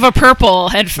know. if you have a purple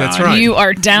headphone, That's right. you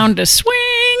are down to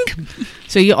swing.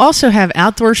 So you also have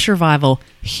outdoor survival,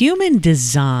 human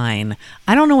design.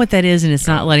 I don't know what that is, and it's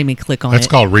not letting me click on That's it.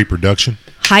 called reproduction.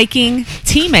 Hiking,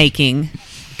 tea making,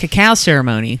 cacao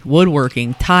ceremony,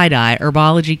 woodworking, tie-dye,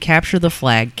 herbology, capture the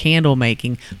flag, candle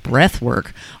making, breath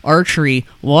work, archery,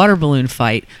 water balloon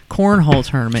fight, cornhole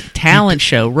tournament, talent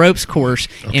show, ropes course,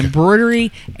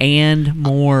 embroidery, and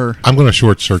more. I'm going to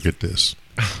short circuit this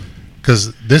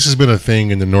because this has been a thing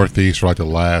in the Northeast for like the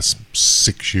last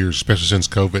 6 years, especially since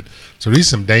COVID. So these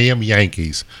some damn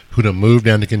Yankees who done moved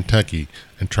down to Kentucky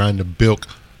and trying to bilk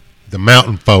the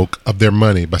mountain folk of their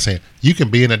money by saying you can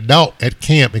be an adult at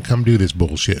camp and come do this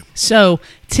bullshit. So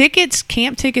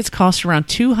camp tickets cost around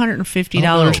 $250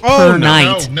 Oh, no. per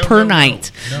night. No, per no,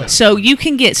 night. no. So you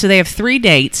can get. So they have 3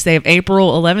 dates. They have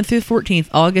April 11th through 14th,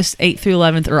 August 8th through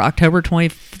 11th, or October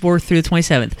 24th through the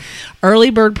 27th. Early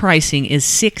bird pricing is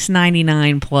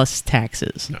 $6.99 plus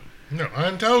taxes. No,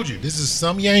 I told you. This is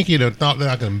some Yankee that thought that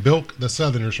I can bilk the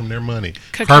Southerners from their money.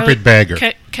 Cacao- Carpetbagger.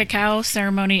 Cacao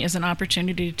ceremony is an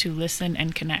opportunity to listen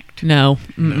and connect. No.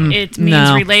 Mm-mm. It means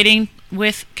No. relating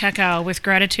with cacao, with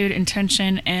gratitude,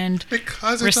 intention, and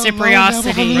Because it's a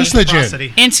reciprocity. low level hallucinogen.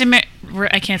 Reciprocity. intimate.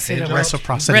 I can't say the word.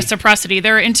 Reciprocity. Reciprocity.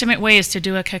 There are intimate ways to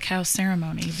do a cacao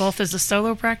ceremony, both as a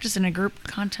solo practice and a group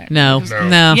context. No. No.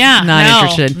 No. Yeah, Not no,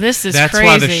 interested. This is That's crazy.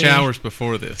 why the showers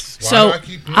before this. Why So do I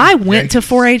keep doing I went to Yankees?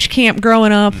 4-H camp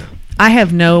growing up. I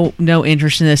have no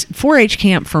interest in this. 4-H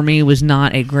camp for me was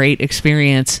not a great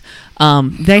experience.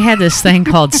 They had this thing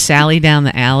called Sally Down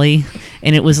the Alley,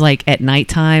 and it was like at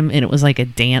nighttime, and it was like a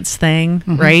dance thing,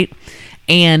 right?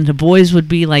 And the boys would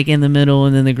be like in the middle,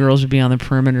 and then the girls would be on the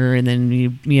perimeter, and then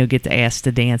you get to ask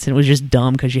to dance. And it was just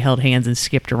dumb because you held hands and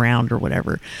skipped around or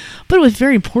whatever. But it was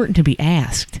very important to be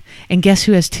asked. And guess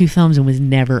who has 2 thumbs and was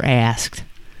never asked?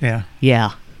 Yeah.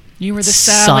 Yeah. You were the It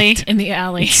Sally sucked. in the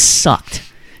alley. It sucked.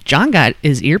 John got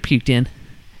his ear puked in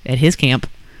at his camp.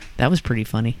 That was pretty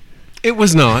funny. It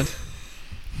was not.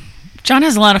 John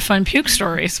has a lot of fun puke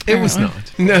stories. It was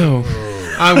apparently. not. No.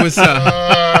 I was.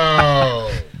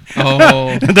 Oh.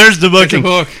 Oh. There's the It's a booking.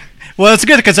 book. Well, it's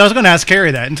good because I was going to ask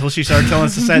Carrie that until she started telling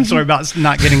us the sad story about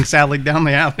not getting Sally down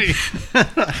the alley.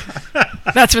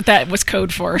 That's what that was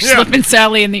code for. Slipping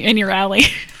Sally in your alley.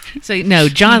 So no,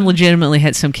 John legitimately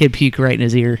had some kid puke right in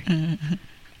his ear.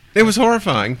 It was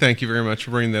horrifying. Thank you very much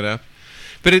for bringing that up.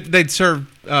 But they'd serve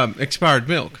expired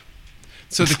milk.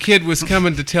 So the kid was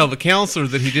coming to tell the counselor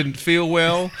that he didn't feel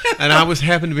well, and I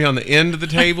happened to be on the end of the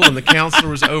table, and the counselor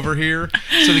was over here.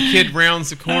 So the kid rounds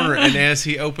the corner, and as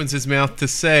he opens his mouth to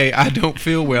say, "I don't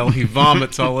feel well," he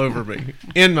vomits all over me,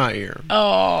 in my ear.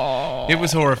 Oh. It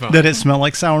was horrifying. Did it smell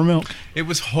like sour milk? It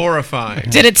was horrifying.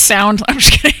 Did it sound? I'm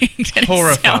just kidding. Did it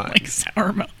Horrifying. sound like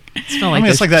sour milk? Smell like mean,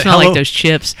 it's those, like that smell like hello- those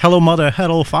chips. Hello, mother.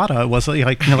 Hello, fada. Was it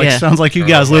like, Yeah. sounds like you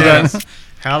guys live Yes. at.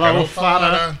 Hello,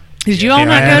 fada. Did you all Yeah,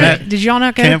 not I go had to? it. Did you all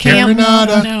not go Camp to camp?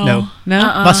 Renata. No. No. No.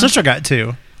 My sister got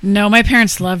 2. No, my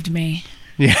parents loved me.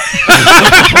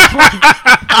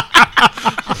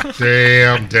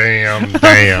 Damn.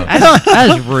 That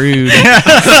was rude.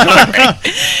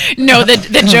 No,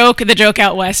 the joke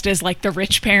out west is like the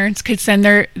rich parents could send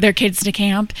their kids to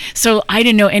camp. So I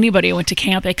didn't know anybody who went to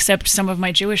camp except some of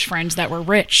my Jewish friends that were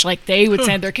rich. Like they would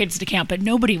send their kids to camp, but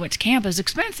nobody went to camp. It was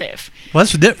expensive. Well,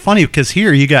 that's funny because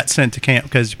here you got sent to camp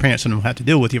because your parents didn't have to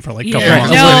deal with you for like a couple Yeah.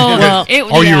 months. No, Well,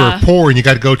 it- you yeah. were poor and you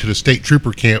got to go to the state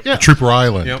trooper camp, Yeah. Trooper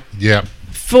Island. Yep. Yeah.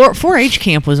 4-H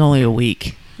camp was only a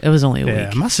week. It was only a Yeah,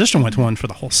 week. my sister went to one for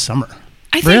the whole summer.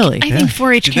 I think, Really? I Yeah. think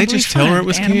 4-H Did camp they was just tell her fun. it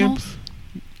was Animals. camp?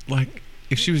 Like,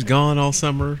 if she was gone all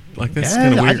summer, like that's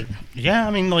Yeah, kind of weird.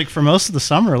 I mean, like for most of the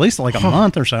summer, at least like a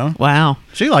month or so. Wow.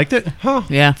 She liked it.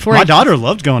 Yeah. 4-H. My daughter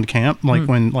loved going to camp, like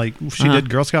when like she Uh-huh. did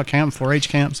Girl Scout camp, 4-H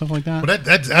camp, stuff like that. But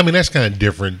that's kind of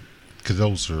different because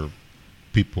those are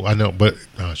people I know. But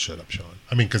shut up, Sean.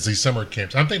 I mean, because these summer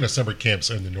camps. I'm thinking of summer camps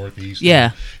in the Northeast.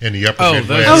 Yeah. And the upper Oh,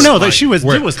 Midwest. those- Oh no, like, she was.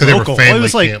 It was 'cause they were local. It family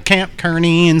was like camp. Camp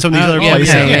Kearney and some of these other yeah,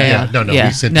 places. okay, Yeah. No, yeah.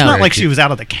 we sent No. It's not like grandkids- she was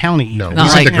out of the county. No, Not we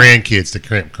sent the like- grandkids to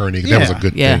Camp Kearney. That was a Yeah.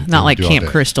 good Yeah, thing. not like do all Camp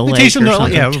that. Crystal They Lake teach them or to,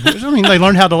 something. yeah. I mean, they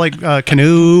learned how to like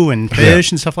canoe and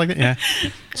fish and stuff like that. Yeah.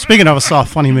 Speaking of, I saw a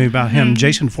funny movie about him,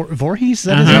 Jason Voorhees. Is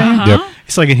that his name? Yep.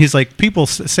 He's like people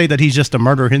say that he's just a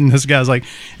murderer, and this guy's like,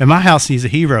 in my house, he's a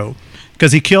hero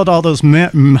because he killed all those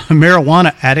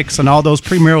marijuana addicts and all those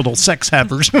premarital sex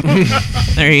havers.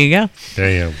 There you go.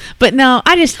 Damn. But no,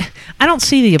 I don't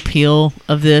see the appeal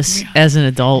of this as an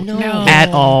adult No. at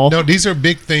all. No, these are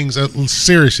big things.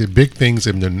 Seriously, big things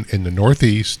in the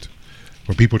Northeast,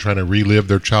 where people are trying to relive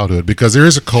their childhood because there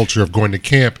is a culture of going to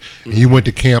camp. And you went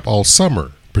to camp all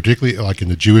summer, particularly like in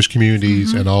the Jewish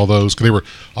communities and all those. Because they were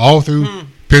all through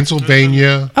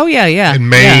Pennsylvania Oh yeah, yeah. and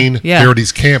Maine. Yeah. There were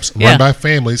these camps Yeah. run by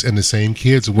families, and the same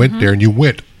kids went there, and you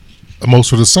went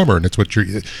most of the summer, and that's what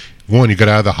you got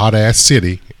out of the hot ass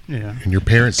city. Yeah. And your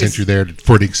parents sent you there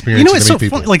for the experience. You know, of it's many so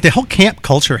people. funny. Like the whole camp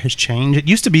culture has changed. It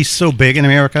used to be so big in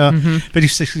America, 50s,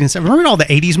 60s, and 70s. Remember all the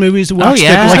 80s movies we watched?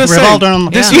 yeah. That, I like was gonna say, revolved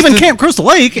around. this Even was the- Camp Crystal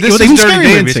Lake. This it was was even Dirty scary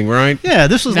Dancing, movies. right? Yeah,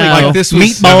 this was No. like, Like, this was-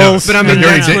 meatballs. But I mean, Dirty,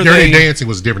 that's where Dirty they- Dancing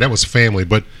was different. That was family,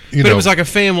 but you But know, it was like a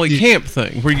family camp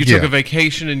thing where you took Yeah. a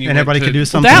vacation and you and went everybody to, could do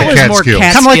something. That was more Catskills.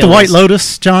 cat Kind of like the White skills.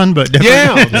 Lotus, John, but different.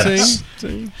 Yeah, Yes.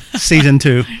 see? Season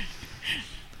 2.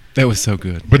 That was so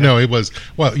good. But no, it was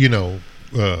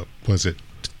was it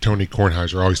Tony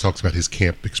Kornheiser always talks about his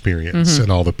camp experience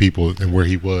and all the people and where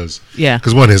he was. Yeah.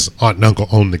 Because one, his aunt and uncle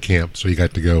owned the camp, so he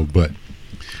got to go. But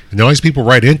and all these people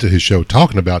write into his show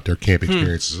talking about their camp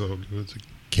experiences. Oh, it was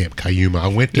Camp Cayuma. I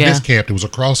went to Yeah. this camp. It was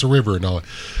across the river and all that.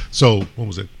 So what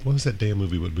was it? What was that damn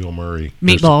movie with Bill Murray?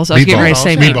 Meatballs. I was getting ready to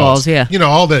say Meatballs, yeah. You know,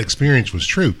 all that experience was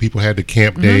true. People had the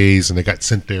camp days, and they got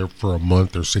sent there for a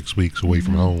month or 6 weeks away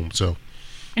from home. So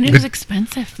And it was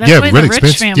expensive. That's Yeah, why really the rich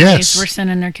expensive, families yes. were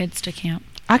sending their kids to camp.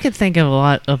 I could think of a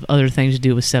lot of other things to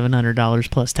do with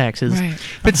 $700 plus taxes. Right.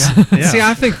 But Yeah. see,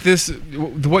 I think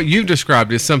what you've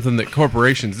described is something that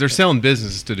corporations, they're selling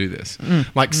businesses to do this.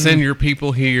 Like send your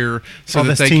people here so All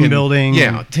that this they team can building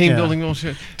Yeah, and- team yeah. building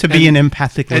bullshit. To be an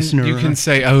empathic and listener. you can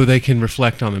say, oh, they can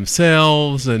reflect on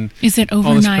themselves and Is it all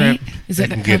this overnight? crap. Is they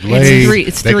it can get it's laid. three-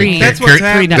 it's They can three- carry- That's what's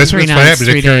happening. That's three what's nights, happening.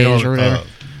 They 3 carry days on, or whatever.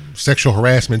 sexual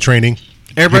harassment training.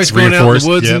 Everybody's Gets going out in the reinforced.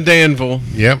 woods Yep. in Danville,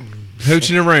 Yep.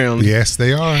 hooching around. Yes,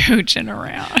 they are. Hooching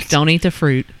around. Don't eat the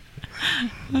fruit.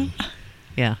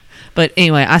 Yeah. But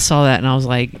anyway, I saw that and I was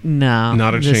like, no.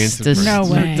 Not a chance of fruit. No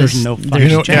way. There's no You know,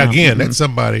 fucking chance. again, that's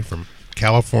somebody from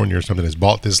California or something that's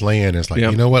bought this land. And it's like,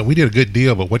 Yep. you know what? We did a good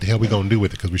deal, but what the hell are we going to do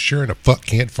with it? Because we sure in the fuck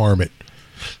can't farm it.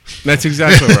 That's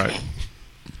exactly right.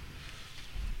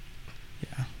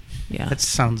 Yeah. That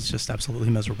sounds just absolutely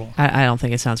miserable. I don't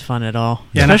think it sounds fun at all.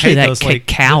 Yeah, and I Especially hate that those, like,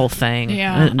 cacao thing.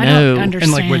 Yeah, No. I don't understand.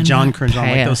 And like with John cringe on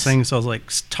like those Pass. things, those like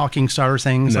talking starter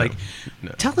things, No. like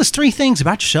No. tell us 3 things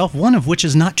about yourself, one of which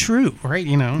is not true, right?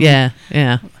 You know? Yeah.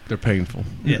 Yeah. They're painful.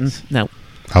 Yes. No.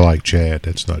 I like Chad.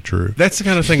 That's not true. That's the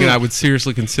kind of thing that I would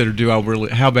seriously consider.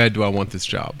 How bad do I want this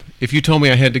job? If you told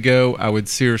me I had to go, I would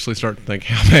seriously start to think,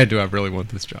 how bad do I really want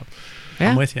this job? Yeah.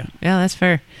 I'm with you. Yeah, that's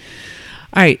fair.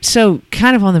 All right. So,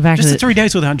 kind of on the back Just of the 3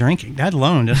 days without drinking, that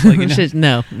alone, just like you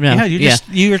know. no. Yeah,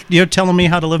 you're telling me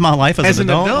how to live my life as, an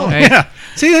adult. Right. Yeah.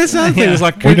 See, that's another thing. Yeah. It's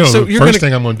like, Well, no, so the you're first going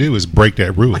thing I'm going to do is break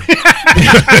that rule.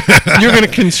 to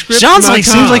conscript Sean's my like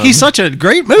seems like time. he's such a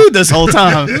great mood this whole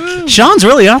time. Sean's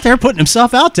really out there putting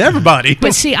himself out to everybody.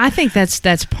 But see, I think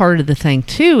that's part of the thing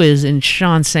too. Is in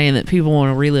Sean saying that people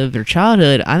want to relive their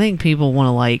childhood. I think people want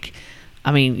to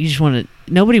you just want to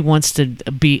nobody wants to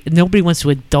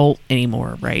adult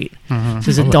anymore, right?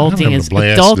 Because I'm adulting having is a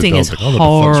blast adulting is adulting. I don't know what the fuck's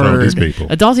wrong with hard. these people.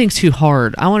 Adulting's too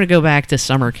hard. I want to go back to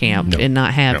summer camp No. and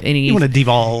not have No. any You want to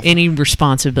devolve. any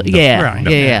responsibility. No. Yeah, Right.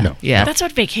 yeah, No. yeah. That's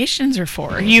what vacations are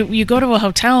for. You go to a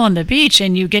hotel on the beach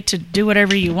and you get to do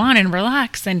whatever you want and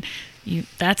relax, and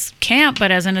that's camp, but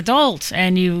as an adult,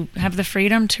 and you have the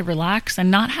freedom to relax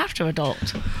and not have to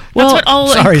adult. Well, that's what all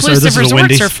sorry, sir, inclusive this is a resorts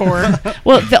Wendy's. are for.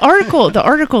 Well, the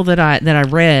article that I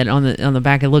read on the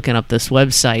back of looking up this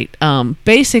website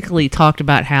basically talked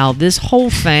about how this whole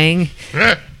thing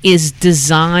is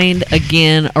designed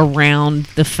again around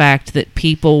the fact that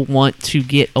people want to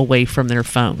get away from their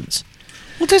phones.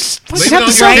 Well, just Leave it have on the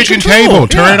your self-control. kitchen table.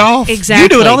 Turn Yeah. it off. Exactly. You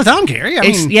do it all the time, Gary. I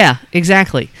mean, Yeah,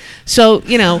 exactly. So,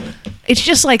 it's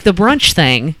just like the brunch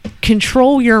thing.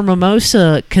 Control your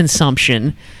mimosa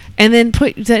consumption, and then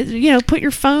put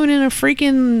your phone in a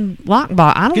freaking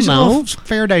lockbox. I don't get your know. little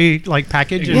Faraday like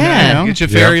package. And, Yeah. Get your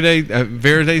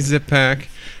Faraday zip pack.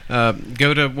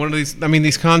 Go to one of these. I mean,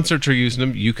 these concerts are using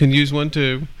them. You can use one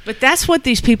too. But that's what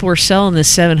these people are selling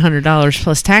this $700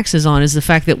 plus taxes on, is the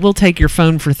fact that we'll take your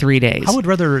phone for 3 days. I would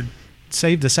rather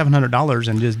save the $700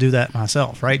 and just do that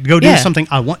myself, right? Go do Yeah. something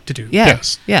I want to do. Yeah,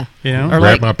 Yes. yeah. You know? Or Grab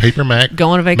like my paper Mac.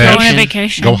 go on a Mac, vacation. Go on a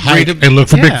vacation. Go hike Read a- and look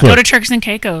for Yeah. Bigfoot. Go to Turks and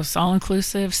Caicos, all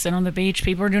inclusive. Sit on the beach.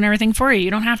 People are doing everything for you. You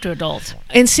don't have to adult.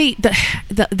 And see,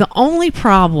 the only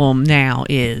problem now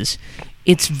is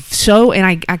it's so, and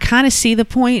I kind of see the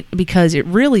point, because it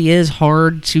really is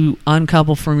hard to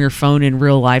uncouple from your phone in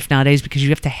real life nowadays, because you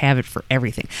have to have it for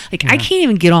everything. Like, I can't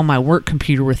even get on my work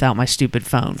computer without my stupid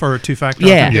phone. For a two-factor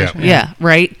Yeah, authentication. yeah,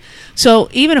 right. So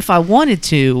even if I wanted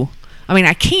to, I mean,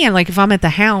 I can, like, if I'm at the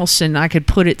house and I could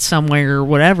put it somewhere or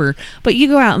whatever. But you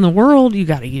go out in the world, you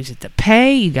got to use it to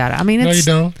pay. You got to, I mean, No, you it's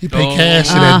don't. You pay Oh. cash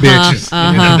to that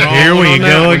bitches. Here we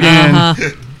go again. uh-huh.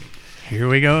 Here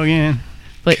we go again.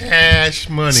 But Cash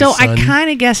money. so son. I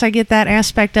kind of guess I get that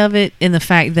aspect of it, in the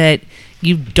fact that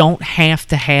you don't have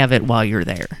to have it while you're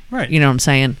there. Right. You know what I'm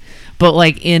saying? But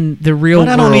like in the real But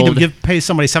I world, don't need to pay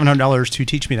somebody $700 to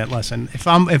teach me that lesson. If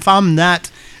I'm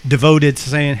that devoted to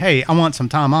saying, hey, I want some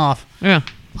time off, yeah,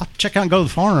 I'll check out and go to the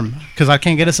farm, because I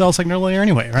can't get a cell signal there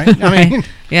anyway, right? I mean,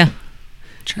 yeah,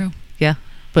 True. yeah.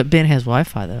 But Ben has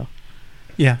Wi-Fi though.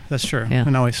 yeah, that's true. Yeah.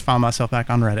 And I always find myself back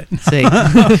on Reddit. See,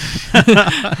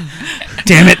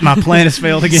 Damn it, my plan has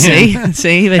failed again.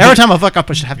 see. Every time I fuck up,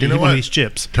 I should have to You know eat one of what? these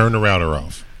chips. Turn the router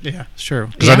off. Yeah, it's true.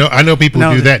 Because Yeah. I know people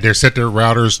No. who do that. They set their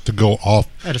routers to go off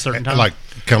At a certain time. like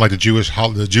kind of like the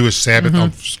Jewish Sabbath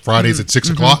on Fridays at 6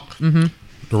 o'clock. Mm-hmm.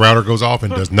 The router goes off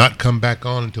and does not come back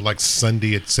on until like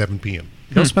Sunday at 7 p.m.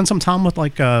 Go spend some time with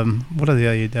what are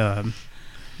the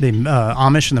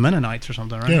Amish and the Mennonites or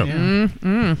something, right?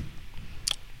 Yeah.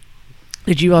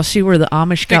 Did you all see where the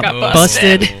Amish got, got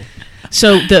busted? busted.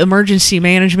 So the emergency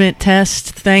management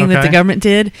test thing that the Okay. government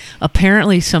did,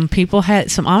 apparently some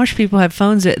Amish people had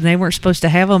phones that they weren't supposed to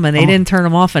have them, and they didn't turn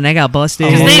them off, and they got busted.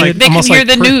 Almost They, like- they couldn't almost hear like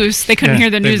the pri- news. They couldn't Yeah. hear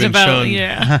the They've news been about shunned.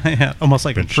 Yeah, almost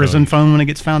like a Been prison shown. phone when it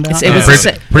gets found out. It was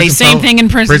Prison, They- same thing in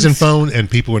prisons. Prison phone and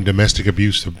people in domestic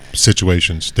abuse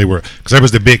situations. They were, because that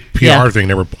was the big PR Yeah. thing.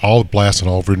 They were all blasting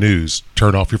all over the news.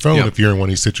 Turn off your phone Yeah. if you're in one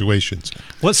of these situations.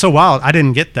 What's so wild? I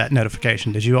didn't get that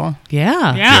notification. Did you all?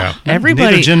 Yeah. Yeah.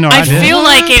 Everybody. Neither Jen nor I did.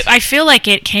 feel like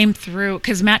it came through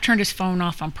because Matt turned his phone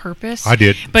off on purpose. I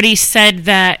did. But he said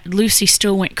that Lucy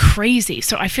still went crazy.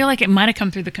 So I feel like it might have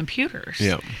come through the computers.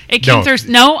 Yeah. It came No. through.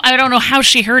 No, I don't know how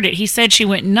she heard it. He said she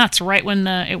went nuts right when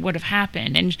it would have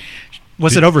happened. And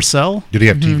Was it over cell? Did he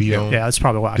have TV on? Yeah, that's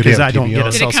probably why. Did he Because have I don't TV get on?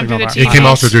 a Did it cell come signal. through the out It there. came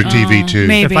also through TV too.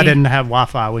 maybe. If I didn't have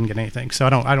Wi-Fi, I wouldn't get anything. So I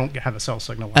don't have a cell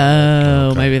signal.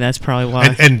 Oh, maybe that's probably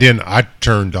why. And then I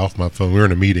turned off my phone. We were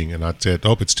in a meeting, and I said,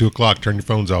 "Oh, it's 2:00. Turn your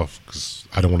phones off because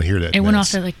I don't want to hear that." it went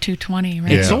mess." off at like 2:20,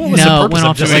 right? Yeah. So what was No, the it purpose went of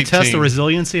off just to like test the 18.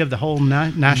 resiliency of the whole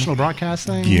national broadcast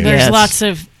thing? Yeah. There's Yes. lots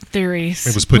of theories.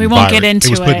 It was putting we won't get into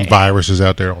It was putting viruses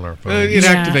out there on our phone. It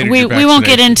activated we your won't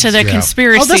get vaccinations. into the Yeah.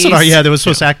 conspiracies. Oh, that's what. They was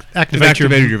supposed to It activate your.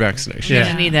 activated your vaccination.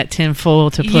 Yeah. I need that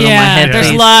tinfoil to put on my Yeah, head.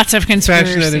 there's piece. lots of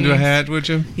conspiracies. Fashion that into a hat, would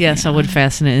you? Yes, I would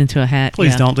fasten it into a hat.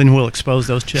 Please yeah. don't. Then we'll expose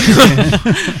those chips.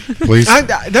 Please.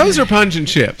 Those are pungent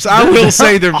chips. I will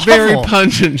say they're very Awful.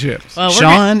 pungent chips. Well, we're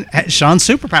gonna- Sean's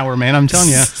superpower, man. I'm telling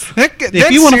you.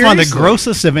 If you want to find the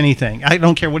grossest of anything, I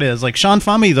don't care what it is. Like Sean,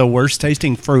 find me the worst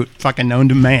tasting fruit fucking known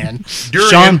to man.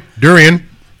 Sean, Durian.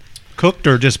 cooked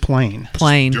or just plain?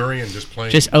 plain. Durian, just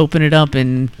plain. Just open it up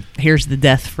and here's the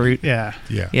death fruit. Yeah.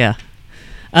 yeah. Yeah.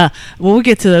 Well, we'll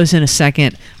get to those in a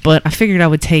second, but I figured I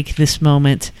would take this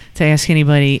moment to ask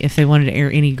anybody if they wanted to air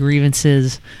any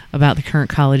grievances about the current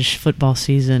college football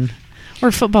season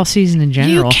or football season in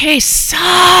general. UK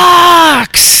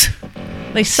sucks.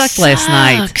 They sucked last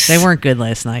night. Sucks. They weren't good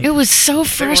last night. It was so good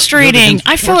frustrating. against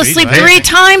I fell Portuguese, asleep right? 3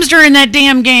 times during that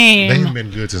damn They haven't game. been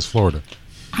good since Florida.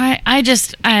 I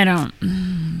don't.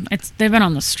 They've been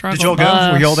on the struggle. Did y'all go?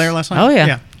 bus. Were y'all there last night? Oh,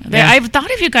 yeah. I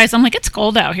thought of you guys. I'm like, it's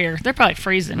cold out here. They're probably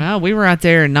freezing. Well, we were out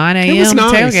there at 9 It was a.m.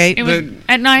 nice. tailgate. It was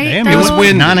at night. Damn, though? it was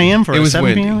windy. 9 a.m. for It a was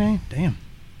 7 p.m. windy. game? Damn.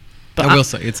 I will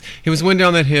say it was wind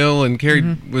down that hill, and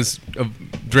Carrie was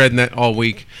dreading that all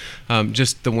week.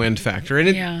 Just the wind factor, and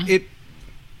it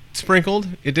sprinkled.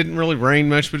 It didn't really rain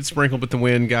much, but it sprinkled. But the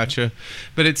wind got you.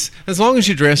 But it's as long as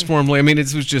you dressed warmly. I mean,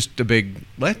 it was just a big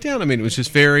letdown. I mean, it was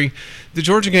just very. The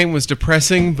Georgia game was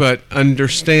depressing, but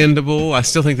understandable. I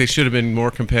still think they should have been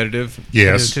more competitive.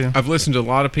 Yes. I do, too. I've listened to a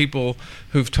lot of people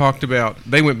who've talked about.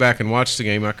 They went back and watched the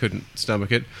game. I couldn't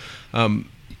stomach it.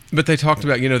 But they talked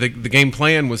about, the game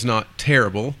plan was not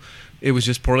terrible. It was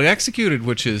just poorly executed,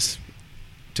 which is,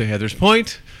 to Heather's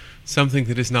point, something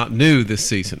that is not new this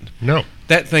season. No.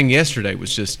 That thing yesterday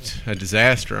was just a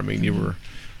disaster. I mean,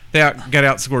 they got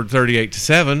outscored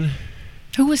 38-7.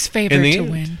 Who was In favored the to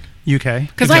end. win? UK.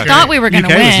 Because I thought we were going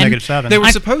UK to was win. -7. They were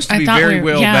I- supposed to I be thought very we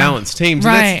were- well yeah. balanced teams.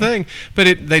 And that's the Right. thing.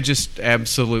 But they just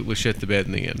absolutely shit the bed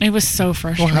in the end. It was so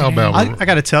frustrating. Well, how about I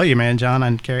got to tell you, man, John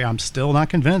and Carrie, I'm still not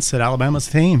convinced that Alabama's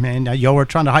the team, man. Y'all were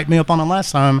trying to hype me up on it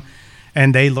last time,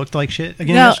 and they looked like shit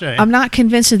again No, yesterday. I'm not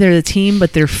convinced that they're the team,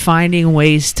 but they're finding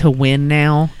ways to win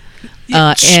now.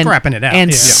 And scrapping it out,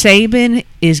 And yeah. Saban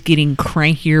is getting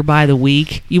crankier by the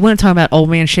week. You want to talk about old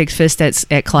man shakes fist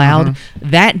at Cloud?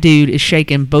 That dude is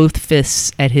shaking both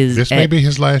fists at his. This may be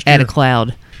his last at year. a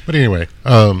Cloud. But anyway,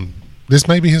 this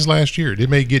may be his last year. It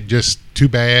may get just too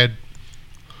bad.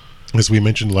 As we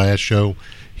mentioned last show,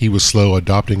 he was slow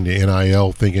adopting the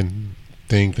NIL thinking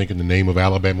the name of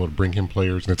Alabama would bring him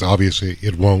players, and it's obviously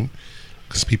it won't,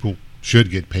 because people should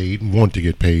get paid and want to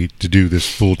get paid to do this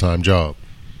full-time job.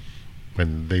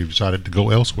 And they decided to go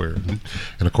elsewhere.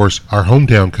 And of course, our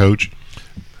hometown coach,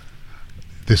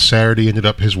 this Saturday ended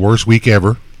up his worst week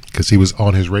ever, because he was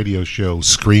on his radio show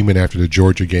screaming after the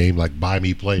Georgia game, like, buy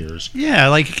me players. Yeah,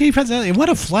 like what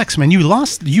a flex, man! You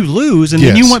lose, and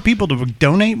then Yes. you want people to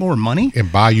donate more money.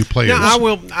 And buy you players. Yeah,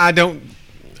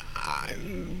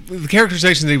 the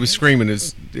characterization that he was screaming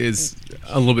is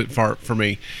a little bit far for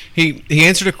me. He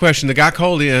answered a question. The guy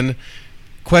called in,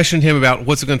 questioned him about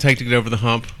what's it going to take to get over the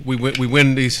hump. We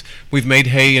win these. We've made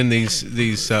hay in these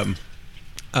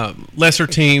lesser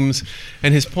teams,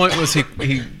 and his point was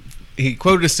he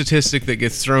quoted a statistic that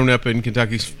gets thrown up in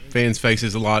Kentucky fans'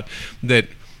 faces a lot, that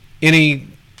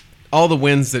all the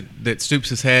wins that Stoops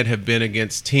has had have been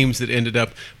against teams that ended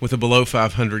up with a below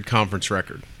 500 conference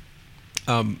record.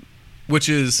 Which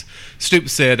is,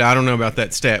 Stoops said, I don't know about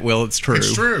that stat. Well, it's true.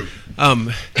 It's true.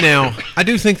 Now, I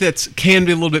do think that can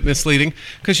be a little bit misleading,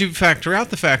 because you factor out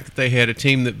the fact that they had a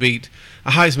team that beat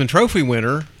a Heisman Trophy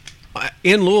winner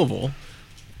in Louisville.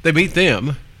 They beat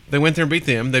them. They went there and beat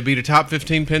them. They beat a top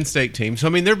 15 Penn State team. So, I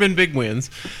mean, there have been big wins.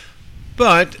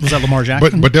 But Was that Lamar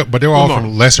Jackson? But they're all Lamar.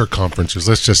 from lesser conferences.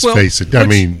 Let's just Well, face it. I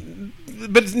mean,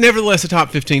 but it's nevertheless a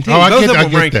top 15 team. I Both get of them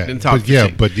were that. ranked in top But 15. yeah,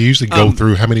 but you usually go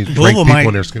through how many ranked Louisville people might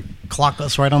in there. clock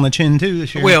us right on the chin too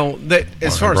this year. Well,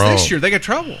 as far as wrong. this year, they got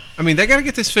trouble. I mean, they got to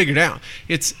get this figured out.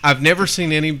 I've never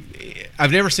seen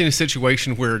a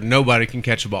situation where nobody can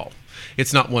catch a ball.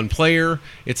 It's not one player.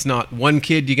 It's not one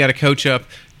kid you got to coach up.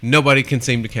 Nobody can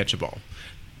seem to catch a ball.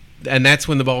 And that's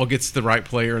when the ball gets to the right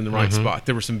player in the right spot.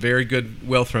 There were some very good,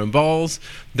 well-thrown balls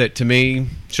that, to me,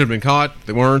 should have been caught.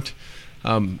 They weren't.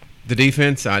 The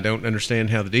defense, I don't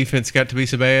understand how the defense got to be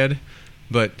so bad.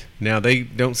 But now they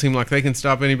don't seem like they can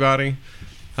stop anybody.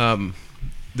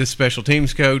 This special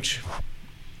teams coach,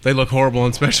 they look horrible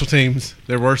on special teams.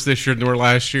 They're worse this year than they were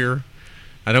last year.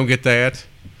 I don't get that.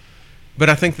 But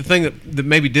I think the thing that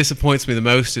maybe disappoints me the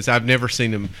most is I've never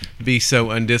seen them be so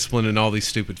undisciplined in all these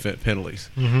stupid penalties.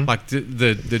 Like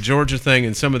the Georgia thing,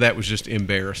 and some of that was just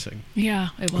embarrassing. Yeah,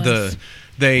 it was.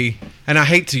 And I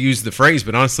hate to use the phrase,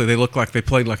 but honestly, they looked like they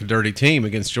played like a dirty team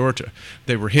against Georgia.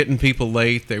 They were hitting people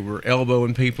late. They were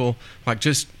elbowing people, like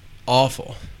just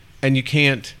awful. And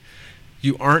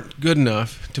you aren't good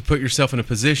enough to put yourself in a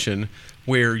position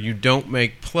where you don't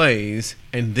make plays,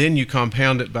 and then you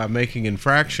compound it by making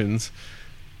infractions,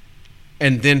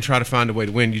 and then try to find a way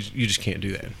to win. You just can't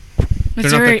do that. They're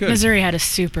not that good. Missouri had a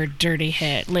super dirty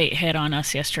late hit on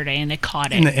us yesterday, and they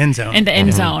caught it in the end zone. In the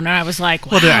end zone, and I was like,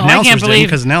 "Wow, Well, the I announcers can't didn't, believe."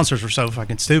 because announcers were so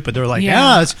fucking stupid. They're like,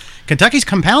 Yeah. it's Kentucky's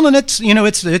compounding it.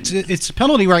 It's a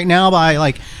penalty right now by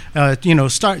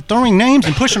start throwing names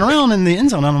and pushing around in the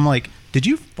end zone. And I'm like, did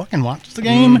you fucking watch the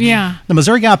game? Yeah. The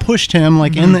Missouri guy pushed him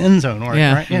in the end zone. Right?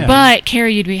 Yeah. Right? Yeah. But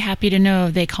Carrie, you'd be happy to know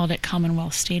they called it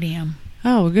Commonwealth Stadium.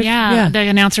 Oh, good. Yeah, the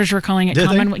announcers were calling it Did they?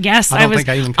 Commonwealth. Yes, I I don't was. think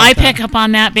I even caught I pick that. up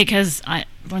on that because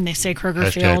when they say Kroger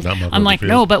Hashtag Field, not my I'm Kroger like, Field.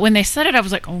 no. But when they said it, I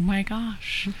was like, oh my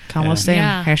gosh. Commonwealth Yeah. Stadium.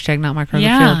 Yeah. Hashtag not my Kroger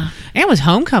Yeah. Field. And it was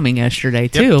homecoming yesterday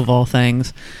too, Yep. of all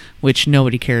things, which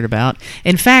nobody cared about.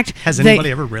 In fact, Has they-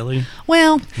 anybody ever really?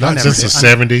 Well, Not never since the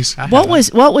did. 70s. I what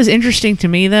haven't. was interesting to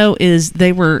me though is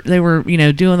they were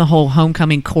doing the whole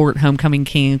homecoming court, homecoming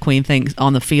king and queen thing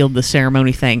on the field, the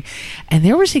ceremony thing, and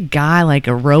there was a guy like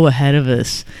a row ahead of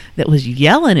us that was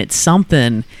yelling at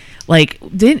something. Like,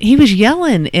 he was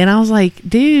yelling, and I was like,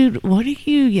 dude, what are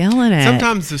you yelling at?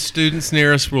 Sometimes the students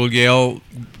near us will yell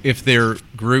if their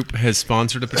group has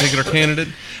sponsored a particular candidate,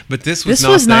 but this was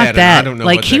this not not that. And I that. don't know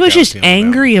Like, what he that was guy just yelling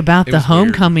angry about It the was weird.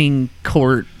 homecoming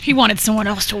court. He wanted someone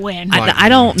else to win. Like- I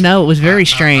don't know. It was very I will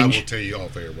strange. tell you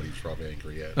off air what he's probably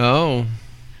angry at. Oh,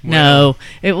 No,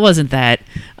 it wasn't that.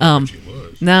 He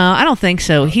was. No, I don't think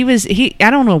so. I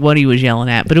don't know what he was yelling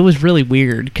at, but it was really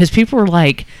weird because people were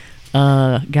like,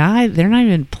 guy, they're not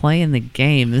even playing the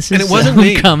game. This is And it wasn't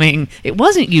me. homecoming. It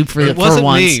wasn't you for it for wasn't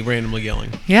once. me randomly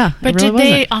yelling. Yeah, But it really did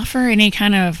they wasn't. offer any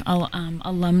kind of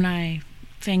alumni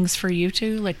things for you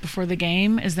two, like before the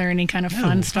game? Is there any kind of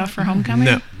fun stuff for homecoming?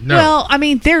 No. No. Well, I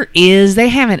mean, there is. They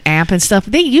have an app and stuff.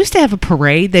 They used to have a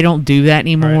parade. They don't do that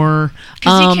anymore.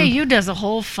 Because EKU does a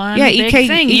whole fun yeah, big EKU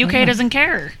thing. UK doesn't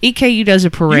care. EKU does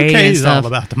a parade UK and is all stuff.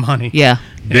 about the money. Yeah.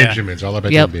 Benjamins, all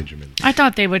about Yep. them Benjamins. I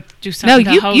thought they would do No, something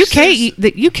to host.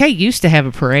 the UK used to have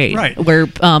a parade, Right. Where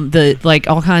the like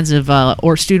all kinds of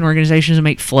or student organizations would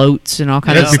make floats and all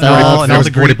kinds Yeah, of That's before all- stuff. and that all was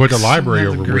the before they put the Greeks library and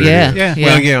over the where Greeks. it Yeah. is. Yeah.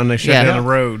 Well, yeah, and they shut Yeah. down the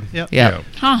road. Yep. Yeah.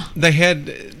 Huh. They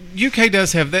had UK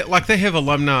does have that. Like they have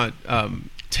alumni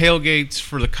tailgates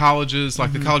for the colleges.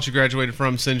 Like the college you graduated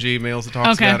from sends you emails that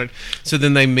talks Okay. about it. So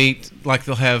then they meet. Like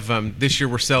they'll have this year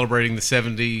we're celebrating the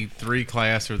 73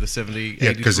 class or the 70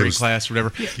 Yeah, 'cause it 83 was- class or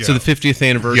whatever. Yeah. So the 50th Yeah,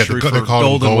 anniversary they for call them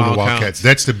Golden, Golden Wildcats. Wildcats.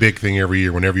 That's the big thing every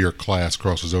year. Whenever your class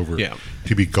crosses over Yeah.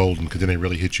 to be golden, because then they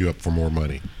really hit you up for more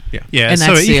money. Yeah. Yeah, And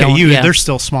so that's the EKU, only- yeah. they're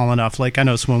still small enough. Like I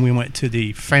know, so when we went to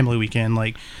the family weekend,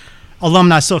 like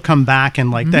alumni still come back and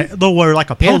like they'll wear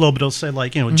like a polo, Mm-hmm. Yeah. but they'll say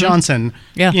like Johnson,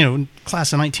 Yeah.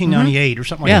 class of 1998 or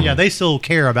something like Yeah. that. Yeah, they still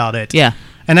care about it. Yeah.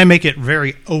 and they make it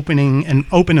very open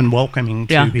and welcoming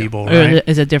to people. Right?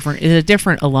 Is a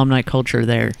different alumni culture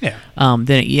there. Yeah.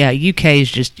 UK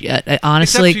is just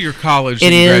honestly It's up to your college. it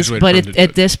that you is, graduate but from at to do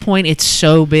it. this point it's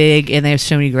so big and they have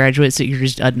so many graduates that you're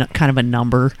just kind of a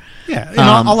number. Yeah,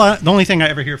 and the only thing I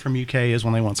ever hear from UK is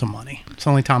when they want some money. It's the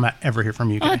only time I ever hear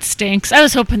from UK. Oh, it stinks. I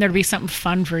was hoping there'd be something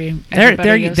fun for you.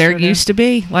 There used to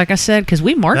be, like I said, because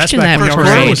we marched That's in back that when y'all were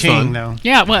parade. still in was King, fun. though.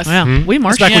 Yeah, it was. Wow, we That's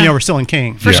marched. back when Yeah. y'all were still in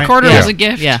King. First Yeah. quarter Yeah. was a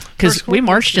gift. Yeah, because First we quarter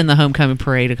marched in the homecoming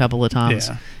parade a couple of times.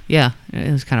 Yeah. Yeah,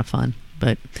 it was kind of fun,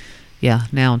 but yeah,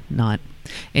 now not.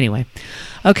 Anyway,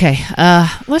 okay,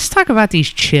 let's talk about these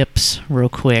chips real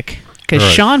quick because All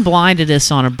right. Sean blinded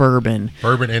us on a bourbon,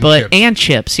 Bourbon and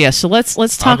chips. Yeah, so let's I'll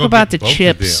talk go about get the both of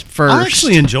chips them. first. I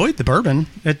actually enjoyed the bourbon.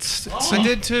 It's I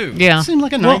did too. yeah, it seemed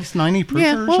like a Well, nice 90 proof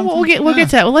yeah. or Well, something. we'll get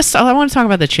to that. Well, I want to talk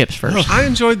about the chips first. I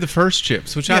enjoyed the first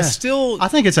chips, which I Yeah. still. I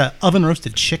think it's a oven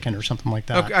roasted chicken or something like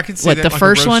that. Okay, I could see What, that. the like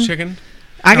first a roast one? chicken.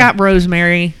 I got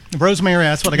rosemary. Rosemary,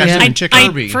 that's what I got. Yeah. Chicken, chicken.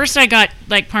 Kirby. First, I got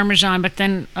like Parmesan, but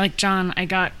then, like John, I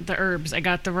got the herbs. I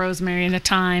got the rosemary and the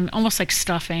thyme, almost like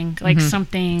stuffing, like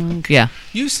something. Yeah,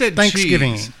 You said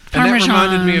Thanksgiving. cheese, and that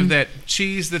reminded me Parmesan. of that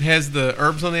cheese that has the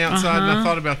herbs on the outside. And I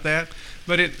thought about that,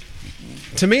 but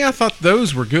to me, I thought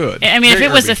those were good. I mean, if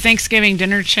Very it was a herby. Thanksgiving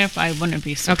dinner chip, I wouldn't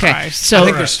be okay. surprised. So I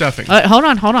think they're stuffing. hold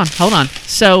on.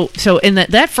 So in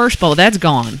that first bowl, that's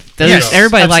gone. Those, Yes,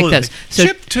 everybody absolutely. liked those. So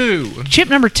Chip 2. Chip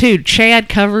number 2, Chad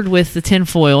covered with the tin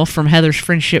foil from Heather's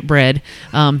Friendship Bread.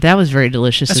 That was very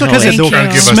delicious. That's as because always. the Trying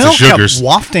to give us the smell kept sugars.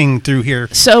 wafting through here.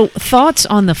 So thoughts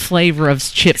on the flavor of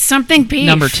chips? Something beef.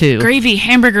 Number 2. Gravy,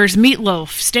 hamburgers, meatloaf,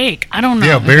 steak. I don't know.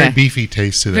 Yeah, very Okay. beefy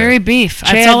taste to that. Very beef.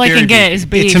 Chad, That's all I very can get beefy. is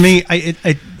beef. To me,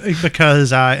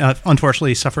 because I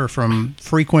unfortunately suffer from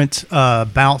frequent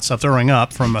bouts of throwing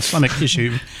up from a stomach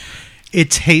issue, it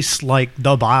tastes like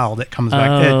the bile that comes back.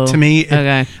 Oh, To me,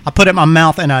 okay. I put it in my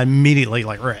mouth and I immediately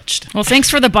retched. Well, thanks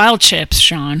for the bile chips,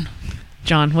 Sean.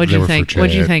 John, what'd They you were for think?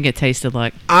 What'd you Chad. think it tasted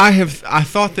like? I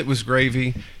thought that was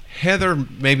gravy. Heather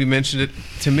maybe mentioned it.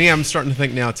 To me, I'm starting to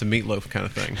think now it's a meatloaf kind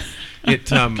of thing. It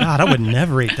God, I would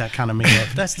never eat that kind of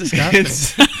meatloaf. That's disgusting.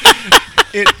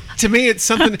 it's to me it's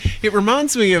something. It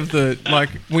reminds me of the like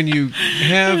when you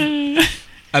have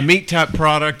a meat type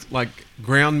product like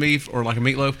ground beef or like a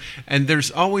meatloaf, and there's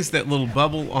always that little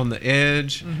bubble on the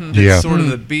edge. That's Yeah. sort of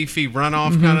the beefy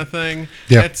runoff kind of thing.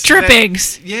 Yeah.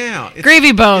 Drippings. Yeah,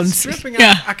 Gravy bones. It's dripping.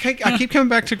 Yeah. I keep coming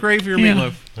back to gravy or Yeah.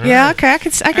 meatloaf. Yeah, okay, I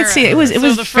could see it. It was So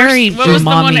was the first- very what was the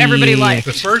one everybody umami. liked?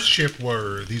 The first chip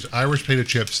were these Irish potato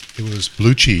chips. It was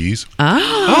blue cheese.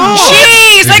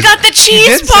 Cheese! I got the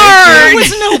cheese There part!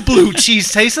 was no blue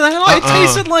cheese taste in that. It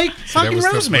tasted like That fucking was the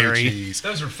blue rosemary. cheese.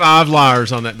 Those are 5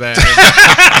 liars on that bag.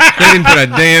 They didn't put a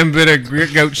damn bit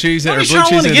of goat cheese in Let or me blue try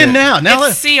cheese one in again it. now. Now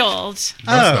It's sealed. No, it's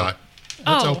Oh. not. It's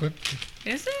Oh. open.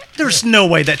 Is it? there's no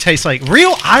way that tastes like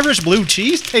real Irish blue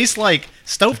cheese. Tastes like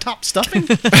stovetop stuffing.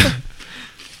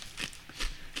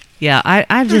 Yeah,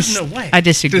 I There's just no way. I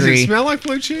Does disagree. it smell like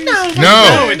blue cheese?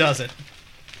 No. it doesn't.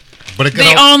 But it The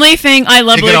got all, only thing I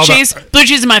love You get blue all the- cheese. Blue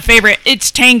cheese is my favorite. It's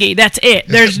tangy. That's it.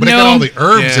 There's but it got no. all the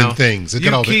herbs Yeah. and things. It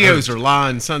You got all the Keos herbs. are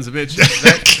lying sons of bitches.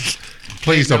 That,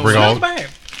 Please don't no bring way. all. Not bad.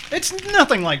 It's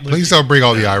nothing like blue Please cheese. don't bring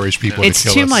all the Irish people It's to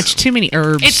kill too us. much, too many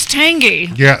herbs. It's tangy.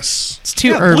 Yes. It's too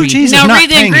Yeah, blue herby. cheese is Now not read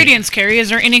the tangy. ingredients, Carrie. Is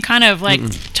there any kind of like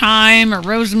thyme or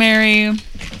rosemary?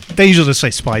 They usually just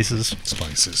say spices.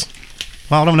 Spices.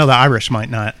 Well, I don't know. The Irish might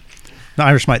not. The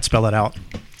Irish might spell it out.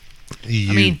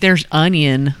 EU. I mean, there's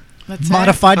onion. That's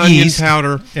Modified onion yeast.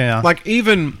 powder. Yeah. Like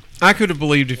even I could have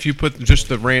believed if you put just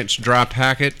the ranch dry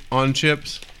packet on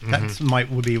chips.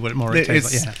 Would be what more it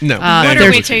tastes It's like. no. What that are is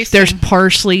we blue cheese. tasting? There's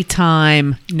parsley,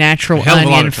 thyme, natural Hell of a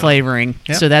lot onion of thyme. flavoring.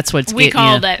 Yep. So that's what's We getting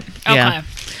called you. it. Okay. Yeah.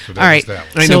 So that All right. was that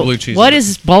one. Ain't So no blue cheese what in it.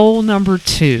 is bowl number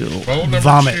 2? Bowl number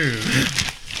Vomit.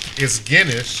 2 is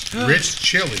Guinness rich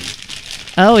chili.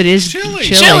 Oh, it is Chili.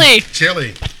 Chili.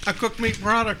 Chili. A cooked meat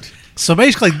product. So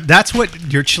basically, that's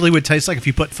what your chili would taste like if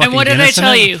you put fucking And what did I Guinness in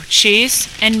tell it. you? Cheese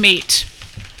and meat.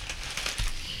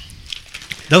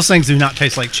 Those things do not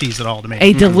taste like cheese at all to me.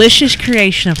 A delicious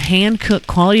creation of hand-cooked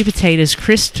quality potatoes,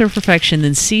 crisp to perfection,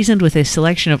 then seasoned with a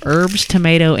selection of herbs,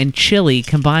 tomato, and chili,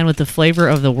 combined with the flavor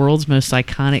of the world's most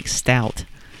iconic stout.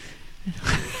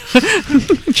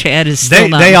 Chad is still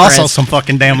not They also impressed. some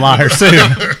fucking damn liars too.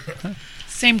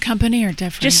 Same company or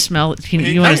different? Just smell it.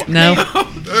 You want to know?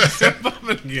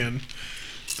 Vomit again.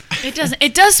 It doesn't.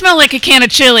 It does smell like a can of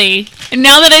chili. And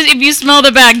now that if you smell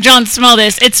the bag, John, smell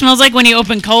this. It smells like when you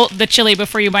open the chili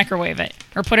before you microwave it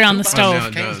or put it on the now stove.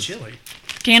 it does. chili.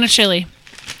 Can of chili.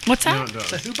 What's No, that? it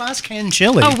So does. who buys canned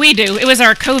chili? Oh, we do. It was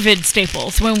our COVID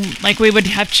staples when we would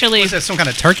have chili. Is that some kind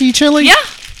of turkey chili? Yeah.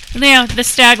 Yeah, the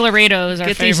Stag Laredo's our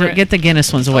Get these. favorite. Get the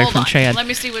Guinness ones away Hold from on. Chad. Let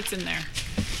me see what's in there.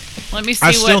 Let me see.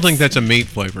 I still what's- think that's a meat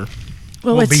flavor,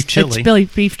 Well, Well, it's beef chili.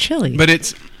 It's beef chili. but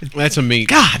that's a meat.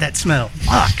 God, that smell.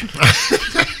 Fuck.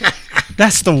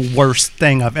 That's the worst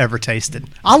thing I've ever tasted.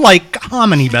 I like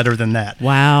hominy better than that.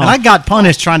 Wow. And I got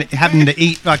punished having to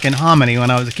eat fucking hominy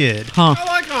when I was a kid. huh? I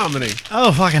like hominy.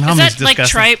 Oh, fucking Is homony's that like disgusting.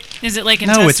 tripe? Is it like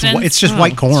No, intestines? it's just Oh,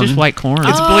 white corn. It's just white corn.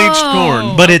 It's bleached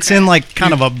corn. But it's in like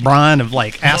kind of a brine of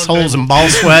like assholes and ball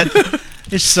sweat.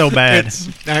 It's so bad. It's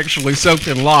actually soaked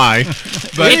in lye.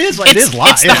 But It is like- it is lye,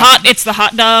 It's yeah. It's the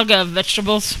hot dog of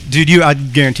vegetables. Dude, I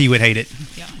guarantee you would hate it.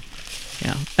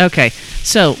 Yeah. Okay.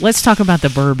 So let's talk about the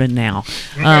bourbon now.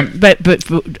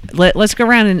 But let's go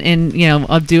around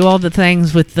and do all the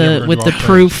things with Yeah, we're the gonna with do the all the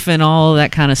proof and all of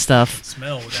that kind of stuff.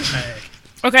 Smell that bag.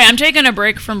 Okay, I'm taking a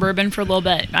break from bourbon for a little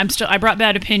bit. I brought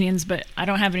bad opinions, but I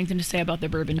don't have anything to say about the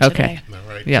bourbon Okay. today.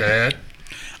 All right, Yep. Chad.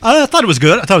 I thought it was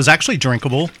good. I thought it was actually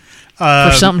drinkable.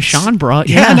 For something Sean brought.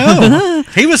 Yeah, I Yeah. know.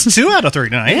 He was 2 out of 3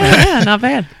 tonight. yeah, not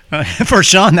bad. For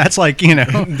Sean, that's like,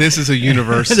 this is a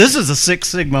universe. this is a Six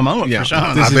Sigma moment Yeah. for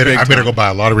Sean. This I is better, big I better time. go buy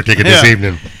a lottery ticket this Yeah.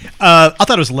 evening. I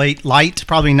thought it was light,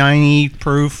 probably 90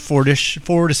 proof, 4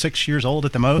 to 6 years old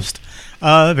at the most.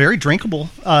 Very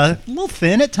drinkable. A little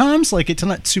thin at times, like it's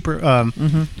not super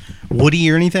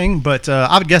woody or anything, but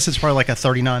I would guess it's probably like a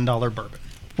 $39 bourbon.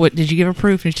 What did you give a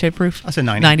proof? Did you say proof? I said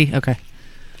 90. 90. Okay.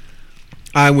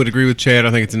 I would agree with Chad.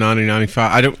 I think it's a 90,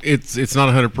 95. I don't. It's not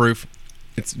 100 proof.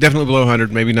 It's definitely below 100,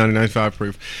 maybe 90, 95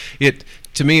 proof.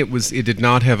 To me, it did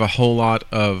not have a whole lot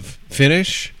of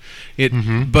finish.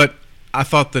 But I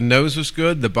thought the nose was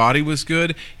good. The body was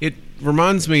good. It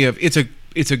reminds me of it's a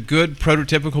good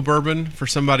prototypical bourbon for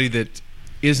somebody that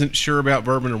isn't sure about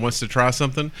bourbon or wants to try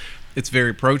something. It's very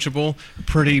approachable,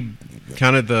 pretty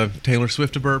kind of the Taylor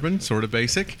Swift of bourbon, sort of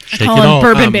basic. I Shake call it them off.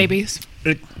 bourbon babies.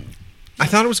 I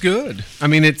thought it was good. I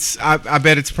mean, I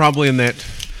bet it's probably in that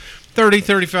 30,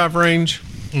 35 range.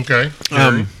 Okay.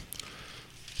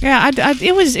 Yeah,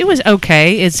 it was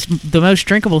okay. It's the most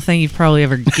drinkable thing you've probably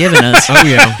ever given us Oh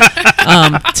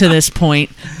yeah. to this point.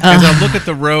 As I look at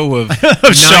the row of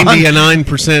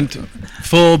 99%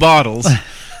 full bottles,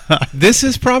 This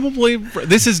is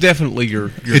definitely your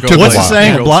It took goal. a What's the while.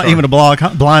 saying? Your gold Even a blind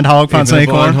hog finds an Even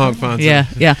a blind acorn. hog finds Yeah,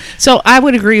 a- yeah. So I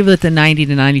would agree with the 90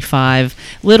 to 95.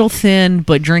 Little thin,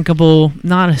 but drinkable.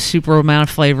 Not a super amount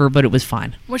of flavor, but it was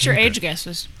fine. What's your age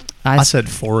guesses? I said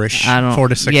 4-ish. I don't. 4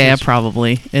 to 6. Yeah,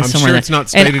 probably. I'm somewhere sure in it's there. not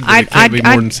stated, And but it can't be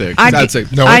more than 6. I'd say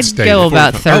No, I'd it's stated. go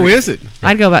about 45. 30. Oh, is it?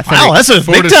 I'd go about 30. Wow, that's a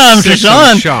 4 big to time for 6,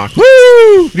 I'm Sean. shocked.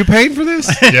 Woo! You paid for this?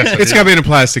 Yes, I It's did. got to be in a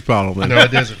plastic bottle then. No,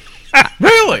 it doesn't.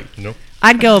 Really? Nope.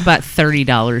 I'd go about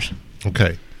 $30.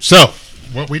 Okay. So,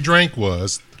 what we drank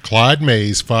was Clyde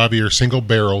Mays 5-year single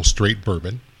barrel straight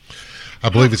bourbon. I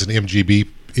believe it's an MGP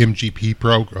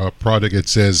product. It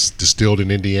says distilled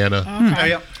in Indiana.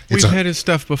 We've It's had his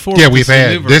stuff before. Yeah, but we've this is a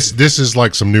had new this. version. This is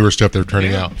like some newer stuff they're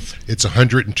turning Yeah. out. It's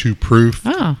 102 proof.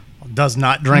 Oh, Does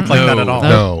not drink like that at all.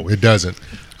 No, it doesn't.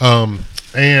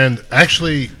 And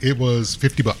actually, it was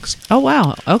 $50. oh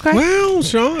wow. Okay. Well,